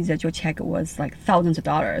first residual check was like thousands of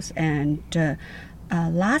dollars, and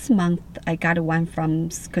last month I got one from,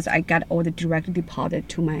 because I got all the direct deposit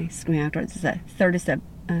to my Screen Actors. It's $30.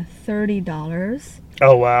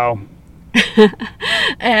 Oh wow.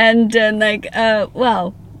 And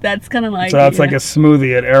well, that's kind of like, so that's like a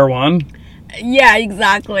smoothie at Air One. Yeah,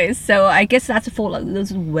 exactly. So I guess that's for like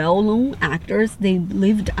those well-known actors. They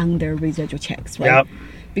lived on their residual checks, right? Yep.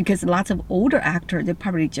 Because lots of older actors, they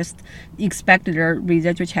probably just expect their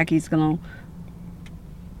residual check is gonna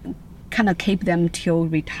kind of keep them till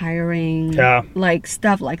retiring, like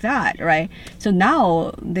stuff like that, right? So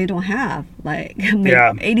now they don't have like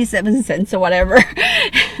 87 cents or whatever.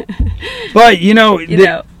 But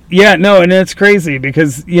and it's crazy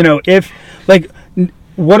because if like.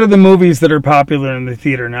 What are the movies that are popular in the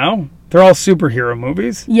theater now? They're all superhero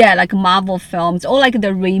movies. Yeah, like Marvel films, or like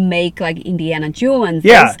the remake, like Indiana Jones.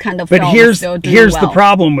 Yeah, those kind of but films. here's the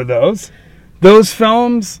problem with those. Those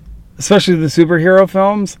films, especially the superhero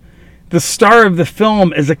films, the star of the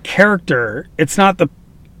film is a character. It's not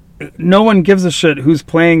no one gives a shit who's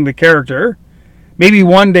playing the character. Maybe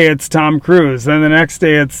one day it's Tom Cruise, then the next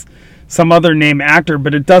day it's some other named actor,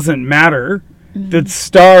 but it doesn't matter. The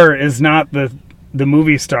star is not the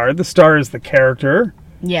movie star. The star is the character.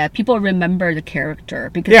 Yeah, people remember the character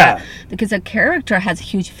because a character has a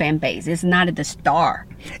huge fan base. It's not the star.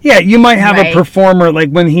 Yeah, you might have a performer like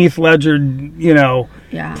when Heath Ledger,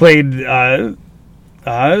 played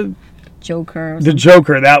Joker. The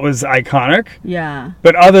Joker, that was iconic. Yeah.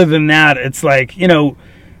 But other than that, it's like,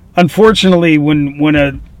 unfortunately when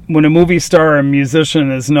a movie star or a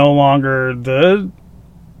musician is no longer the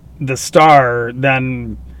star,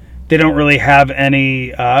 then they don't really have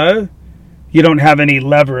any, you don't have any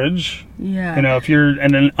leverage. Yeah. If you're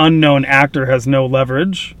an unknown actor has no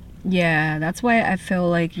leverage. Yeah, that's why I feel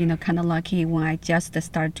like, kind of lucky when I just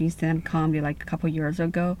started doing stand-up comedy like a couple years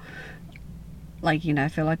ago. Like, I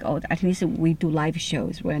feel like, at least we do live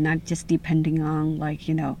shows. We're not just depending on like,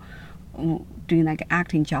 doing like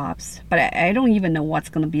acting jobs. But I don't even know what's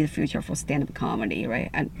going to be the future for stand-up comedy, right?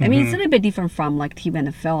 I mean, it's a little bit different from like TV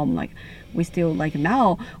and film. Like, we still like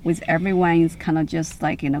now with everyone's kind of just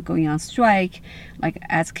like, going on strike, like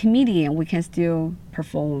as comedian, we can still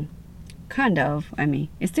perform. Kind of. I mean,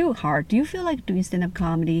 it's still hard. Do you feel like doing stand-up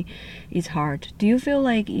comedy is hard? Do you feel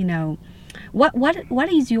like, what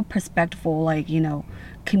is your perspective for like,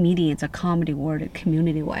 comedians or comedy world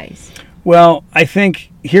community-wise? Well, I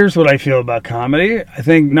think here's what I feel about comedy. I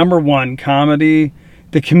think number one, comedy,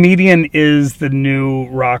 the comedian is the new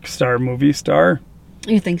rock star movie star.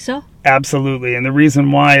 You think so? Absolutely. And the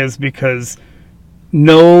reason why is because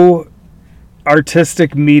no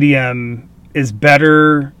artistic medium is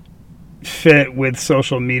better fit with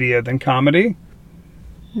social media than comedy.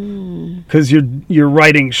 Because you're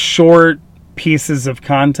writing short pieces of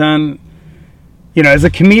content. As a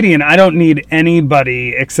comedian, I don't need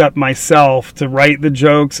anybody except myself to write the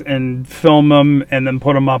jokes and film them and then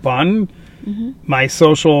put them up on my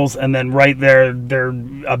socials, and then right there,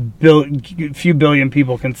 a few billion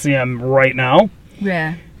people can see them right now.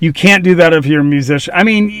 Yeah. You can't do that if you're a musician. I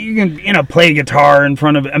mean, you can, play guitar in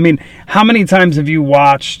front of it. I mean, how many times have you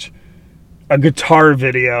watched a guitar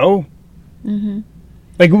video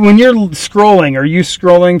Like when you're scrolling, are you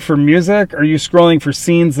scrolling for music? Are you scrolling for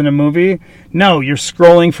scenes in a movie? No, you're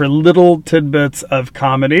scrolling for little tidbits of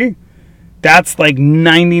comedy. That's like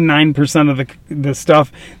 99% of the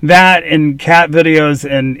stuff. That and cat videos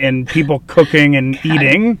and people cooking and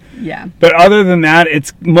eating. Yeah. But other than that,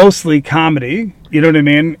 it's mostly comedy. You know what I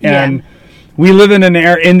mean? Yeah. And we live in an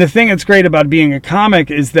era. And the thing that's great about being a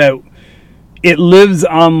comic is that it lives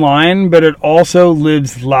online, but it also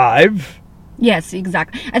lives live. Yes,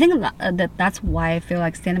 exactly. I think that's why I feel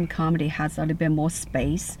like stand-up comedy has a little bit more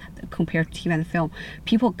space compared to TV and film.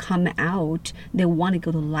 People come out, they want to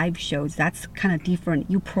go to live shows. That's kind of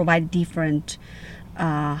different. You provide different,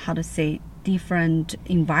 different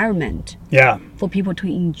environment. Yeah. For people to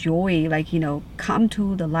enjoy, like, come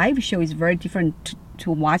to the live show is very different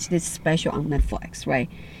to watch this special on Netflix, right?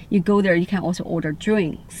 You go there, you can also order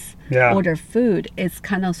drinks, order food. It's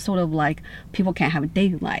kind of sort of like people can have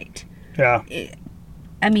daylight. Yeah.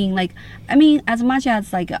 I mean, as much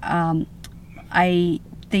as like, I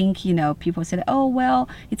think, people said, oh, well,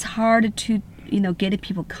 it's hard to, get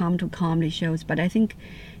people come to comedy shows. But I think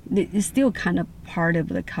it's still kind of part of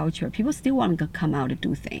the culture. People still want to come out and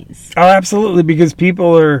do things. Oh, absolutely. Because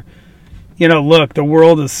people are, look, the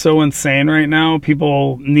world is so insane right now.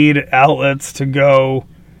 People need outlets to go,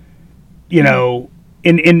 and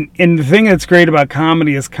the thing that's great about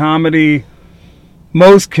comedy is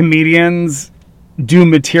most comedians do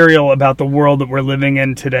material about the world that we're living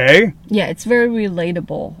in today. Yeah, it's very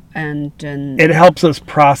relatable, and it helps us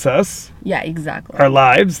process. Yeah, exactly. Our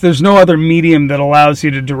lives. There's no other medium that allows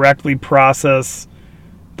you to directly process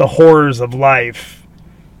the horrors of life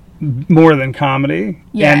more than comedy.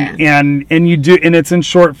 Yeah. And you do, and it's in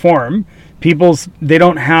short form. They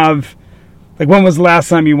don't have, like, when was the last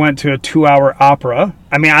time you went to a 2-hour opera?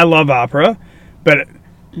 I mean, I love opera, but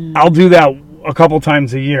I'll do that a couple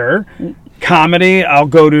times a year. Comedy, I'll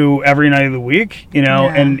go to every night of the week,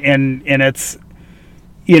 and it's,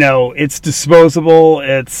 it's disposable,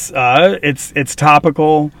 it's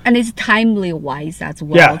topical, and it's timely wise as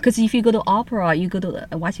well. Yeah. Because if you go to opera, you go to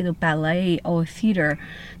watch the ballet or theater,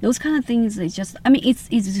 those kind of things. It's just,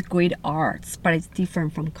 it's great arts, but it's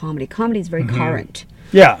different from comedy. Comedy is very current.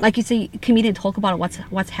 Yeah. Like you say, comedian talk about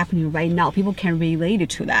what's happening right now. People can relate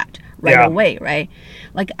to that right away, right?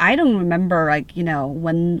 Like, I don't remember, like,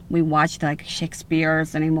 when we watched, like,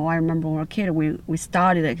 Shakespeare's anymore. I remember when we were a kid, we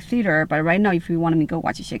started, like, theater. But right now, if you want me to go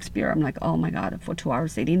watch Shakespeare, I'm like, oh, my God, for 2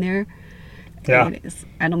 hours sitting there. Yeah. It is,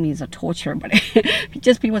 I don't mean it's a torture, but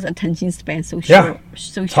just people's attention span so short. Yeah.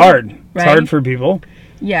 So it's short, hard. right? It's hard for people.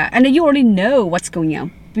 Yeah, and you already know what's going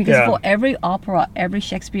on. Because for every opera, every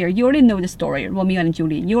Shakespeare, you already know the story, Romeo and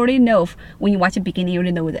Juliet. You already know when you watch the beginning, you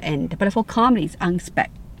already know the end. But for comedy, it's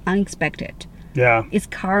unexpected. Yeah. It's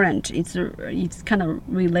current. It's kind of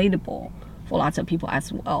relatable for lots of people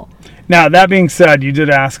as well. Now, that being said, you did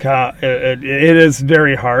ask how it is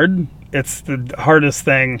very hard. It's the hardest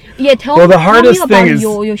thing. Yeah, tell me about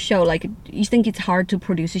your show. Like, you think it's hard to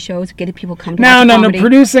produce a show to get people come to watch comedy? No.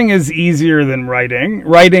 Producing is easier than writing.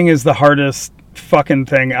 Writing is the hardest fucking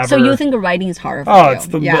thing ever. So you think writing is harder for you? It's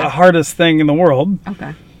the hardest thing in the world.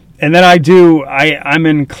 Okay. And then I'm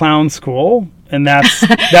in clown school, and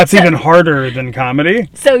that's even harder than comedy.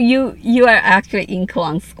 So you are actually in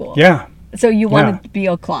clown school. Yeah. So you want to be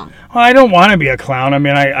a clown? Well, I don't want to be a clown. I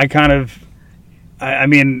mean,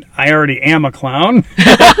 I already am a clown.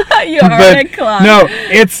 You are a clown. No,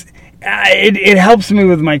 it helps me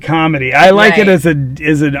with my comedy. I like it as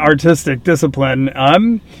an artistic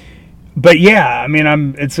discipline. But yeah, I mean,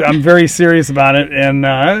 I'm very serious about it, and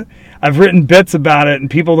I've written bits about it, and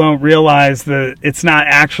people don't realize that it's not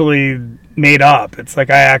actually made up. It's like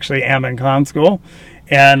I actually am in clown school,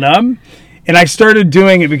 and I started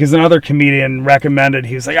doing it because another comedian recommended.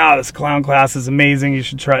 He was like, "Oh, this clown class is amazing. You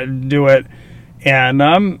should try to do it." And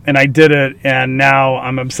I did it, and now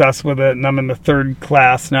I'm obsessed with it, and I'm in the 3rd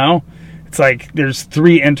class now. It's like there's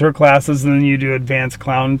 3 interclasses, and then you do advanced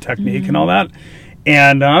clown technique and all that,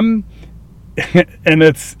 and and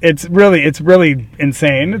it's really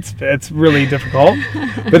insane. It's really difficult,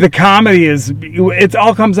 but the comedy it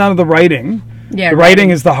all comes down to the writing. Yeah, the writing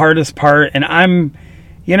is the hardest part, and I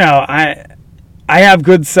have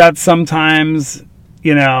good sets sometimes.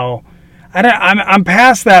 I'm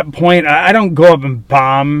past that point. I don't go up and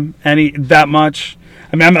bomb that much.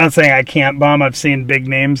 I mean, I'm not saying I can't bomb. I've seen big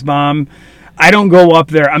names bomb. I don't go up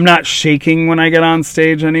there. I'm not shaking when I get on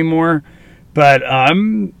stage anymore, but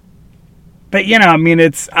I'm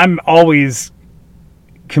always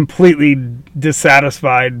completely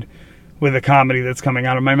dissatisfied with the comedy that's coming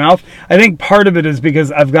out of my mouth. I think part of it is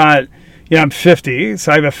because I'm 50,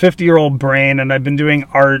 so I have a 50-year-old brain, and I've been doing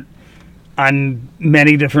art on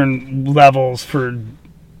many different levels for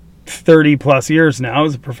 30 plus years now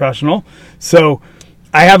as a professional. So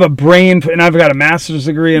I have a brain, and I've got a master's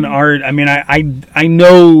degree in art. I mean, I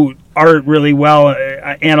know art really well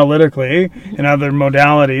analytically and other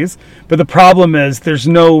modalities, but the problem is there's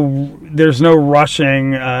no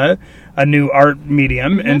rushing a new art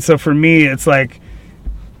medium. And so for me, it's like,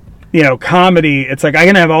 you know, comedy, it's like I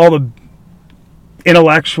can have all the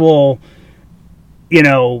intellectual, you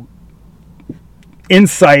know,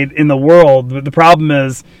 insight in the world, but the problem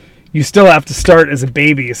is you still have to start as a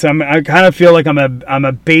baby. So I kind of feel like I'm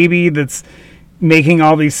a baby that's making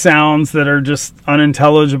all these sounds that are just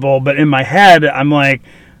unintelligible, but in my head I'm like,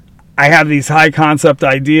 I have these high concept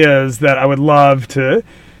ideas that I would love to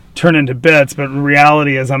turn into bits, but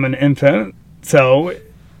reality is I'm an infant, so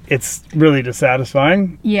it's really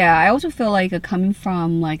dissatisfying. Yeah, I also feel like coming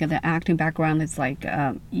from like the acting background, it's like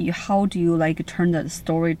how do you like turn the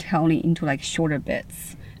storytelling into like shorter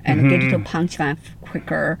bits and get to the punchline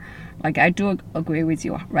quicker. Like I do agree with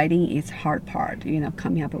you, writing is hard part, you know,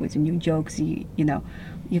 coming up with new jokes, you know,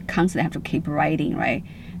 you constantly have to keep writing, right?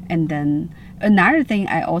 And then another thing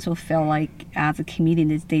I also feel like as a comedian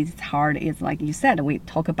these days it's hard is like you said, we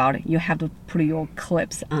talk about it, you have to put your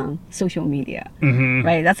clips on social media,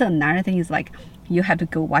 right? That's another thing is like you have to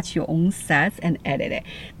go watch your own sets and edit it.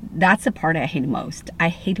 That's the part I hate most. I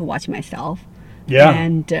hate to watch myself. Yeah.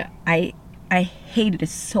 And I hate it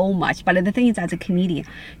so much. But the thing is, as a comedian,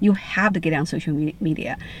 you have to get on social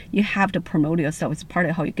media. You have to promote yourself. It's part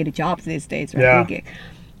of how you get jobs these days, right? Yeah.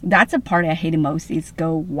 That's the part I hate the most is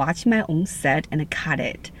go watch my own set and cut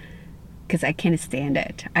it because I can't stand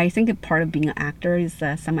it. I think part of being an actor is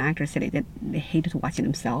some actors say that they hate to watch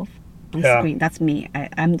themselves on screen. That's me.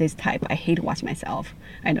 I'm this type. I hate to watch myself.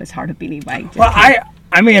 I know it's hard to believe.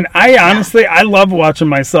 I mean, I honestly, I love watching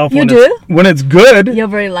myself when it's good. You're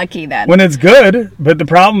very lucky then. When it's good, but the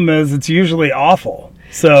problem is it's usually awful.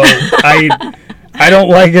 So I don't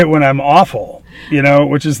like it when I'm awful, you know,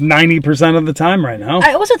 which is 90% of the time right now.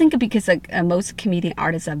 I also think because most comedian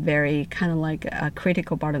artists are very kind of like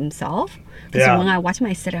critical about themselves. Because when I watch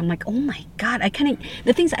my set, I'm like, oh my God,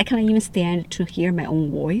 the things I can't even stand to hear my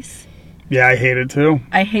own voice. Yeah, I hate it too.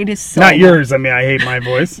 I hate it so much. Not yours. Much. I mean, I hate my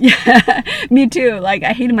voice. Yeah, me too. Like,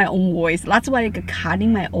 I hate my own voice. That's why like,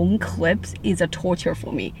 cutting my own clips is a torture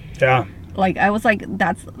for me. Yeah. Like, I was like,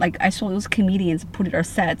 that's like, I saw those comedians put their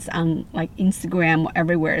sets on like Instagram or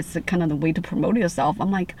everywhere. It's kind of the way to promote yourself. I'm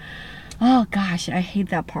like, oh gosh, I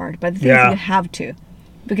hate that part. But the thing is, you have to.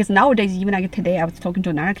 Because nowadays, even like today, I was talking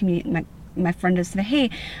to another comedian, my friend just said, hey,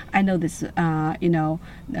 I know this, you know,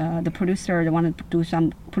 the producer, they want to do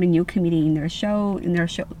put a new comedian in their show,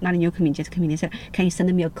 not a new comedian, just comedian. Said, can you send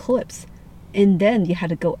me your clips? And then you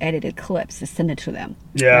had to go edit the clips to send it to them.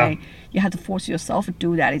 Yeah. Right? You have to force yourself to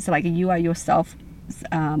do that. It's like you are yourself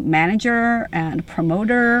manager and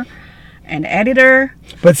promoter and editor.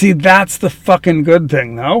 But see, that's the fucking good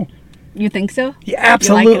thing, though. You think so? Yeah,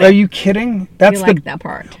 absolutely. Are you kidding? That's that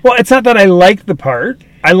part. Well, it's not that I like the part.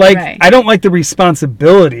 I don't like the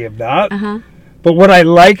responsibility of that. But what I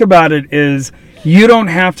like about it is you don't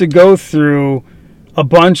have to go through a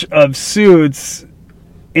bunch of suits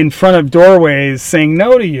in front of doorways saying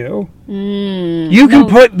no to you. You can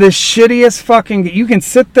put the shittiest fucking... You can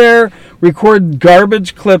sit there, record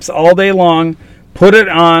garbage clips all day long, put it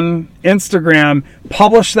on Instagram,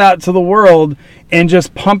 publish that to the world, and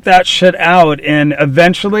just pump that shit out. And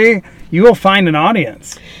eventually, you will find an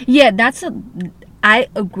audience. Yeah, I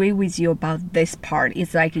agree with you about this part.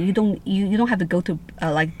 It's like you don't have to go to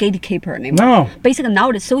like gatekeeper anymore. No. Basically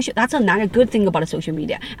now that's another good thing about the social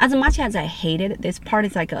media. As much as I hated this part,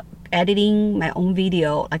 is like editing my own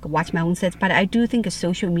video, like watch my own sets. But I do think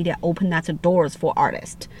social media opened that doors for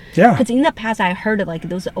artists. Yeah. Because in the past I heard like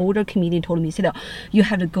those older comedians told me, said, you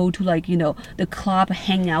have to go to like, you know, the club,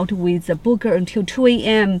 hang out with the booker until 2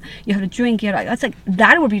 a.m. You have to drink. That's like,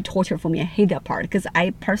 that would be torture for me. I hate that part because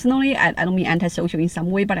I personally, I don't mean antisocial in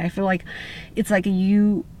some way, but I feel like it's like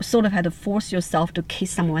you sort of had to force yourself to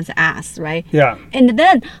kiss someone's ass, right? Yeah. And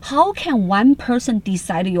then how can one person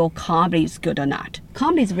decide your comedy is good or not?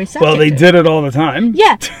 Comedy is receptive. Well, they did it all the time.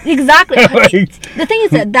 Yeah, exactly. Like, the thing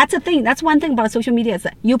is that's the thing. That's one thing about social media is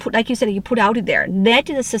that you put, like you said, you put out there. Let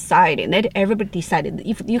the society, let everybody decide.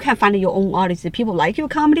 If you can find your own audience, if people like your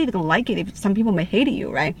comedy, they're gonna like it. If some people may hate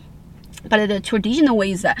you, right? But the traditional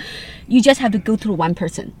way is that you just have to go through one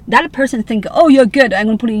person. That person think, oh, you're good, I'm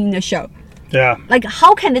going to put you in the show. Yeah. Like,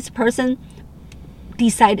 how can this person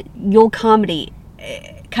decide your comedy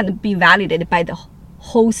can be validated by the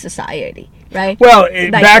whole society, right? Well,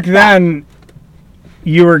 like back then,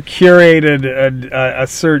 you were curated a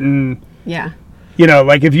certain... Yeah. You know,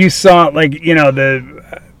 like if you saw, like,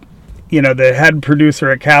 the head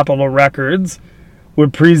producer at Capitol Records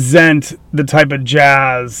would present the type of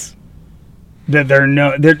jazz that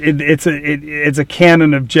it's a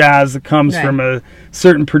canon of jazz that comes from a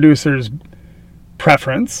certain producer's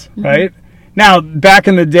preference, right? Now, back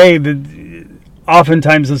in the day,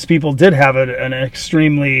 oftentimes those people did have an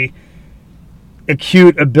extremely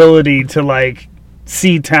acute ability to like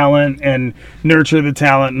see talent and nurture the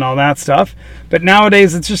talent and all that stuff. But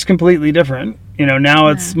nowadays, it's just completely different. You know, now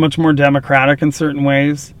it's much more democratic in certain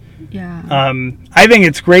ways. Yeah. I think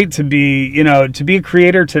it's great to be a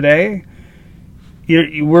creator today.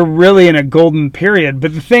 We're really in a golden period.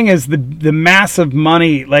 But the thing is, the massive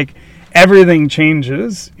money, like everything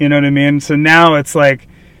changes. You know what I mean? So now it's like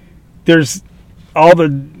there's all the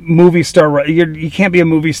movie star. You can't be a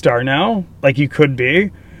movie star now like you could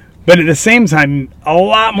be. But at the same time, a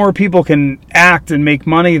lot more people can act and make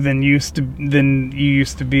money than you used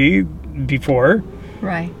to be before.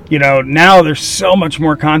 Right. You know, now there's so much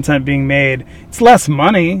more content being made. It's less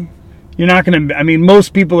money. You're not going to, I mean,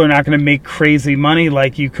 most people are not going to make crazy money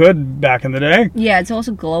like you could back in the day. Yeah, it's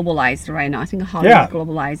also globalized right now. I think Hollywood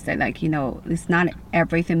globalized that, like, you know, it's not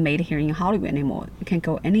everything made here in Hollywood anymore. You can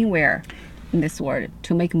go anywhere in this world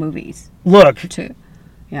to make movies. Look,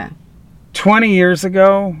 20 years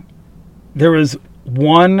ago, there was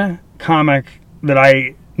one comic that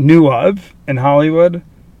I knew of in Hollywood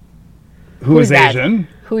who was Asian.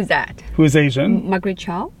 Who is that? Who is Asian? Margaret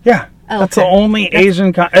Cho? Yeah. Oh, that's the only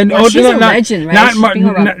Asian she's a legend, right?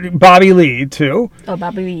 Not Bobby Lee, too. Oh,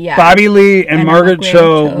 Bobby Lee, yeah. Bobby Lee and Margaret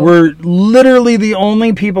Cho were literally the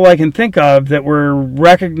only people I can think of that were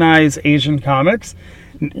recognized Asian comics.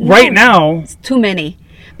 Right now... It's too many.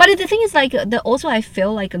 But the thing is, like, also I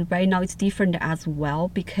feel like right now it's different as well,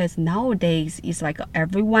 because nowadays it's like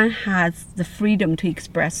everyone has the freedom to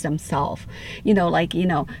express themselves. You know, like, you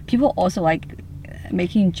know, people also like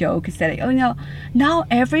making jokes that, oh, you know, now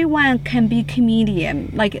everyone can be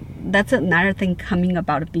comedian. Like, that's another thing coming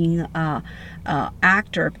about being a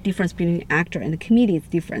actor. Difference between actor and a comedian is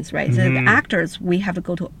different, right? So the actors, we have to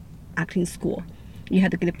go to acting school. You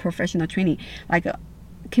have to get a professional training. Like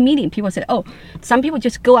comedian, people say, oh, some people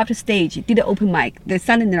just go up to stage, did an open mic, they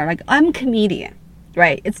suddenly are like, I'm a comedian,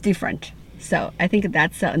 right? It's different. So I think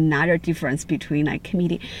that's another difference between like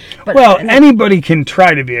comedian. But anybody can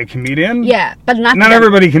try to be a comedian. Yeah, but not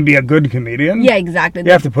everybody can be a good comedian. Yeah, exactly.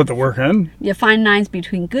 You have to put the work in. You find lines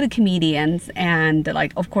between good comedians and,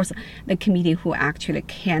 like, of course, the comedian who actually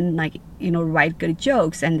can, like, you know, write good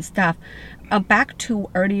jokes and stuff. Back to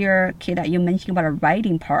earlier, Keida, you mentioned about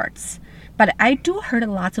writing parts. But I do heard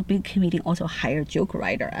lots of big comedians also hire joke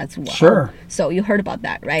writer as well. Sure. So you heard about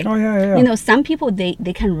that, right? Oh, yeah. You know, some people, they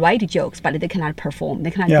can write jokes, but they cannot perform. They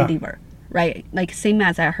cannot deliver, right? Like, same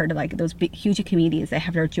as I heard, like, those big, huge comedians, they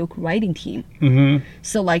have their joke writing team. Mm-hmm.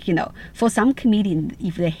 So, like, you know, for some comedians,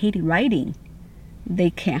 if they hate writing, they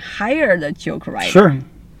can hire the joke writer. Sure.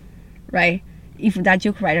 Right? If that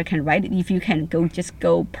joke writer can write it, if you can just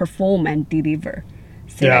go perform and deliver.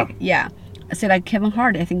 So So like Kevin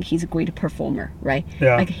Hart, I think he's a great performer, right?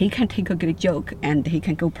 Yeah. Like he can take a good joke and he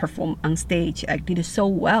can go perform on stage. Like did it so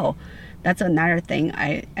well. That's another thing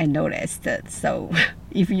I noticed. So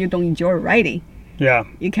if you don't enjoy writing,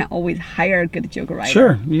 you can always hire a good joke writer.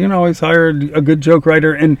 Sure, you can always hire a good joke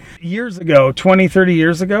writer. And years ago, 20, 30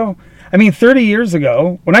 years ago, 30 years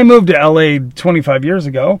ago, when I moved to LA 25 years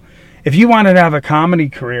ago, if you wanted to have a comedy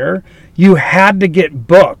career, you had to get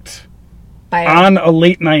booked on a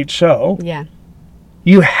late night show. Yeah.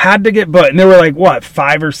 You had to get booked. And there were like, what,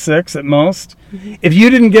 5 or 6 at most? Mm-hmm. If you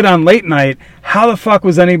didn't get on late night, how the fuck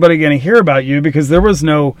was anybody going to hear about you? Because there was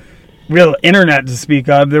no real internet to speak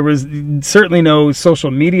of. There was certainly no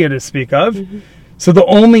social media to speak of. Mm-hmm. So the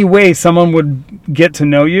only way someone would get to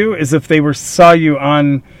know you is if they saw you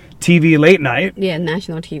on TV late night. Yeah,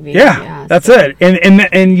 national TV. Yeah, that's it.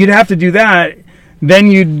 And you'd have to do that. Then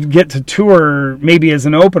you'd get to tour maybe as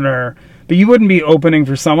an opener. But you wouldn't be opening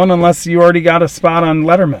for someone unless you already got a spot on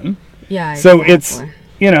Letterman. Yeah, so it's,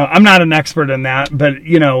 I'm not an expert in that, but,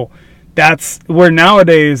 that's where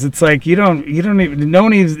nowadays it's like no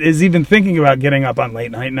one is even thinking about getting up on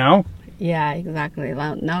late night now. Yeah, exactly.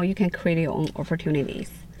 Now you can create your own opportunities.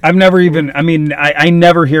 I've never even, I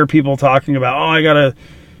never hear people talking about, I got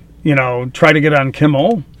to, try to get on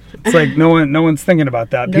Kimmel. It's like no one's thinking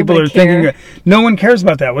about that. People are thinking, no one cares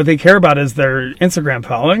about that. What they care about is their Instagram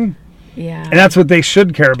following. Yeah. And that's what they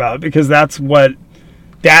should care about, because that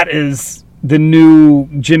is the new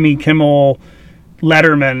Jimmy Kimmel,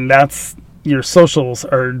 Letterman. That's your socials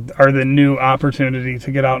are the new opportunity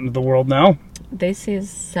to get out into the world now. This is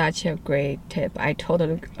such a great tip. I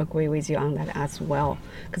totally agree with you on that as well.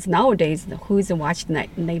 Because nowadays, who's watching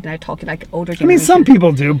late night talking like older generation? I mean, some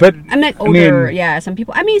people do, but I'm like older, yeah. Some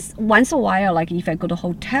people. I mean, once a while, like if I go to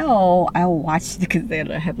hotel, I will watch because they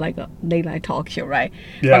have like a late night talk show, right?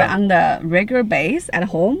 Yeah. But on the regular base at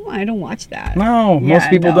home, I don't watch that. No, most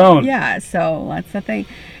people no. don't. Yeah, so that's the thing.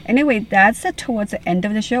 Anyway, that's towards the end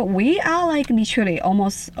of the show. We are like literally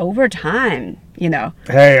almost over time, you know.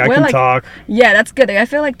 Hey, I can like, talk. Yeah, that's good. I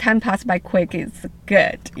feel like time passed by quick. It's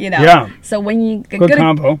good, you know. Yeah. So when you good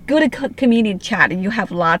combo. Good community chat, you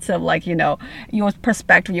have lots of like, you know, your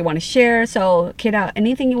perspective you want to share. So, Keida,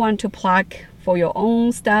 anything you want to plug for your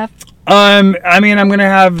own stuff? I mean, I'm gonna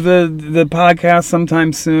have the podcast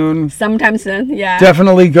sometime soon. Sometime soon, yeah.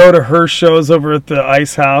 Definitely go to her shows over at the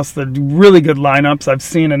Ice House. They're really good lineups. I've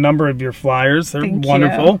seen a number of your flyers. They're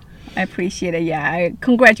wonderful. You. I appreciate it. Yeah,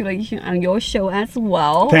 congratulations on your show as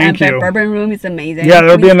well. Thank you. The Bourbon Room is amazing. Yeah,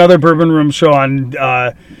 there'll be another Bourbon Room show on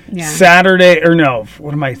Saturday. Or no,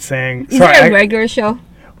 what am I saying? Is it a regular show?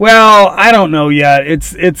 Well, I don't know yet.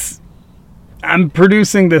 I'm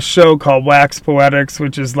producing this show called Wax Poetics,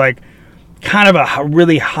 which is like kind of a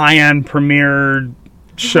really high-end premiere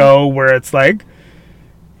show where it's like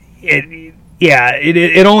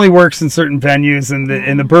it only works in certain venues,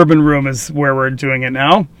 and the Bourbon Room is where we're doing it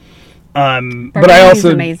now. But I also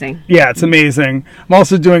is amazing. Yeah, it's amazing. I'm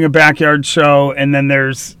also doing a backyard show, and then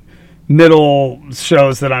there's middle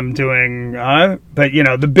shows that I'm doing. But you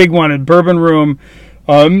know, the big one in Bourbon Room,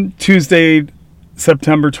 Tuesday,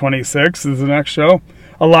 September 26th is the next show.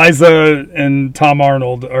 Eliza and Tom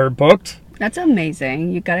Arnold are booked. That's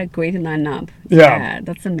amazing. You got a great lineup. Yeah,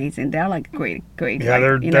 that's amazing. They're like great. Yeah,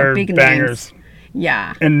 like, they're big bangers. Names.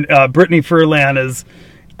 Yeah. And Brittany Furlan is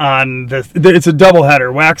on this. It's a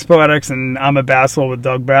doubleheader: Wax Poetics and I'm a Bassel with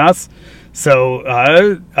Doug Bass. So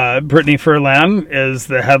Brittany Furlan is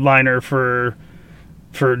the headliner for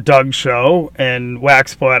Doug's show, and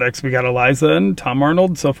Wax Poetics we got Eliza and Tom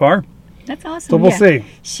Arnold so far. That's awesome. So we'll see.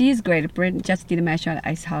 She's great. Britt just did a match at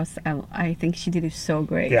Ice House. I think she did it so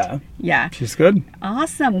great. Yeah. She's good.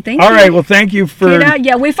 Awesome. Thank you. All right. Well, thank you for listening.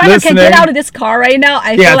 Yeah, we finally can get out of this car right now.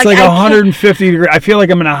 It's like 150 degrees. I feel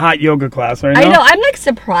like I'm in a hot yoga class right now. I know. I'm like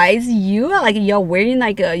surprised you're wearing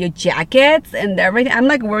like your jackets and everything. I'm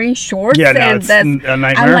like wearing shorts. Yeah, no, and it's a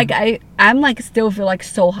nightmare. I'm like still feel like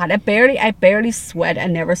so hot. I barely sweat. I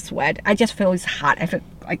never sweat. I just feel it's hot. I feel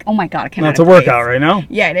like, oh my God, I cannot. That's a workout right now.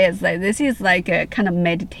 Yeah, it is. Like, this is like a kind of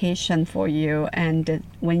meditation for you. And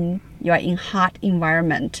when you are in hot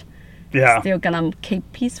environment, still gonna keep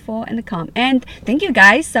peaceful and calm. And thank you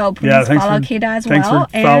guys. So please follow Keida as well.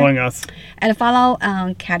 Thanks for following us. And follow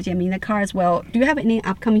Cat Jam in the car as well. Do you have any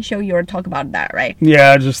upcoming show you want to talk about that, right?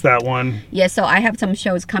 Yeah, just that one. Yeah, so I have some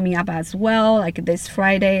shows coming up as well. Like this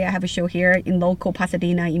Friday, I have a show here in local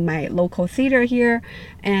Pasadena in my local theater here.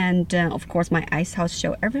 And of course, my Ice House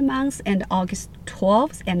show every month. And August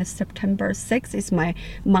 12th and September 6th is my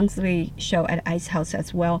monthly show at Ice House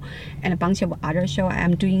as well. And a bunch of other shows.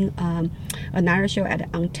 I'm doing another show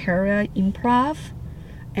at Ontario Improv.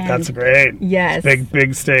 And that's great. Yes.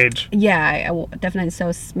 Big stage. Yeah, I will definitely.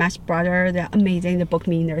 So Smash Brother, they're amazing. They booked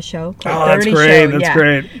me in their show. Oh, that's great. That's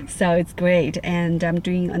great. So it's great. And I'm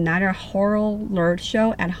doing another horror alert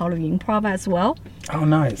show at Halloween Improv as well. Oh,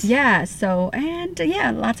 nice. Yeah, so, and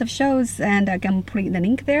lots of shows. And I can put the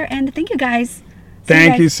link there. And thank you guys.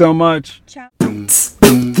 Thank you so much. Ciao.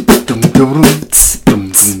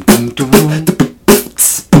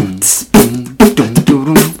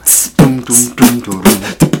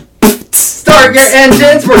 Start your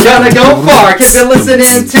engines, we're gonna go far. Cause you're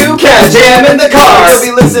listening to Cat Jam in the car.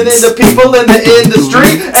 You'll be listening to people in the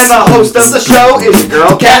industry. And the host of the show is your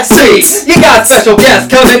girl Cat C. You got special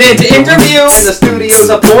guests coming in to interview. And the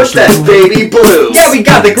studio's a Porsche that's baby blue. Yeah, we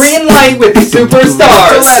got the green light with these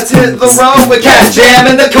superstars. So let's hit the road with Cat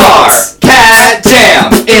Jam in the car. Cat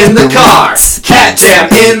Jam in the car. Cat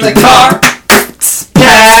Jam in the car.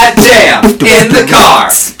 Cat Jam in the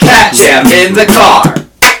car. Cat Jam in the car.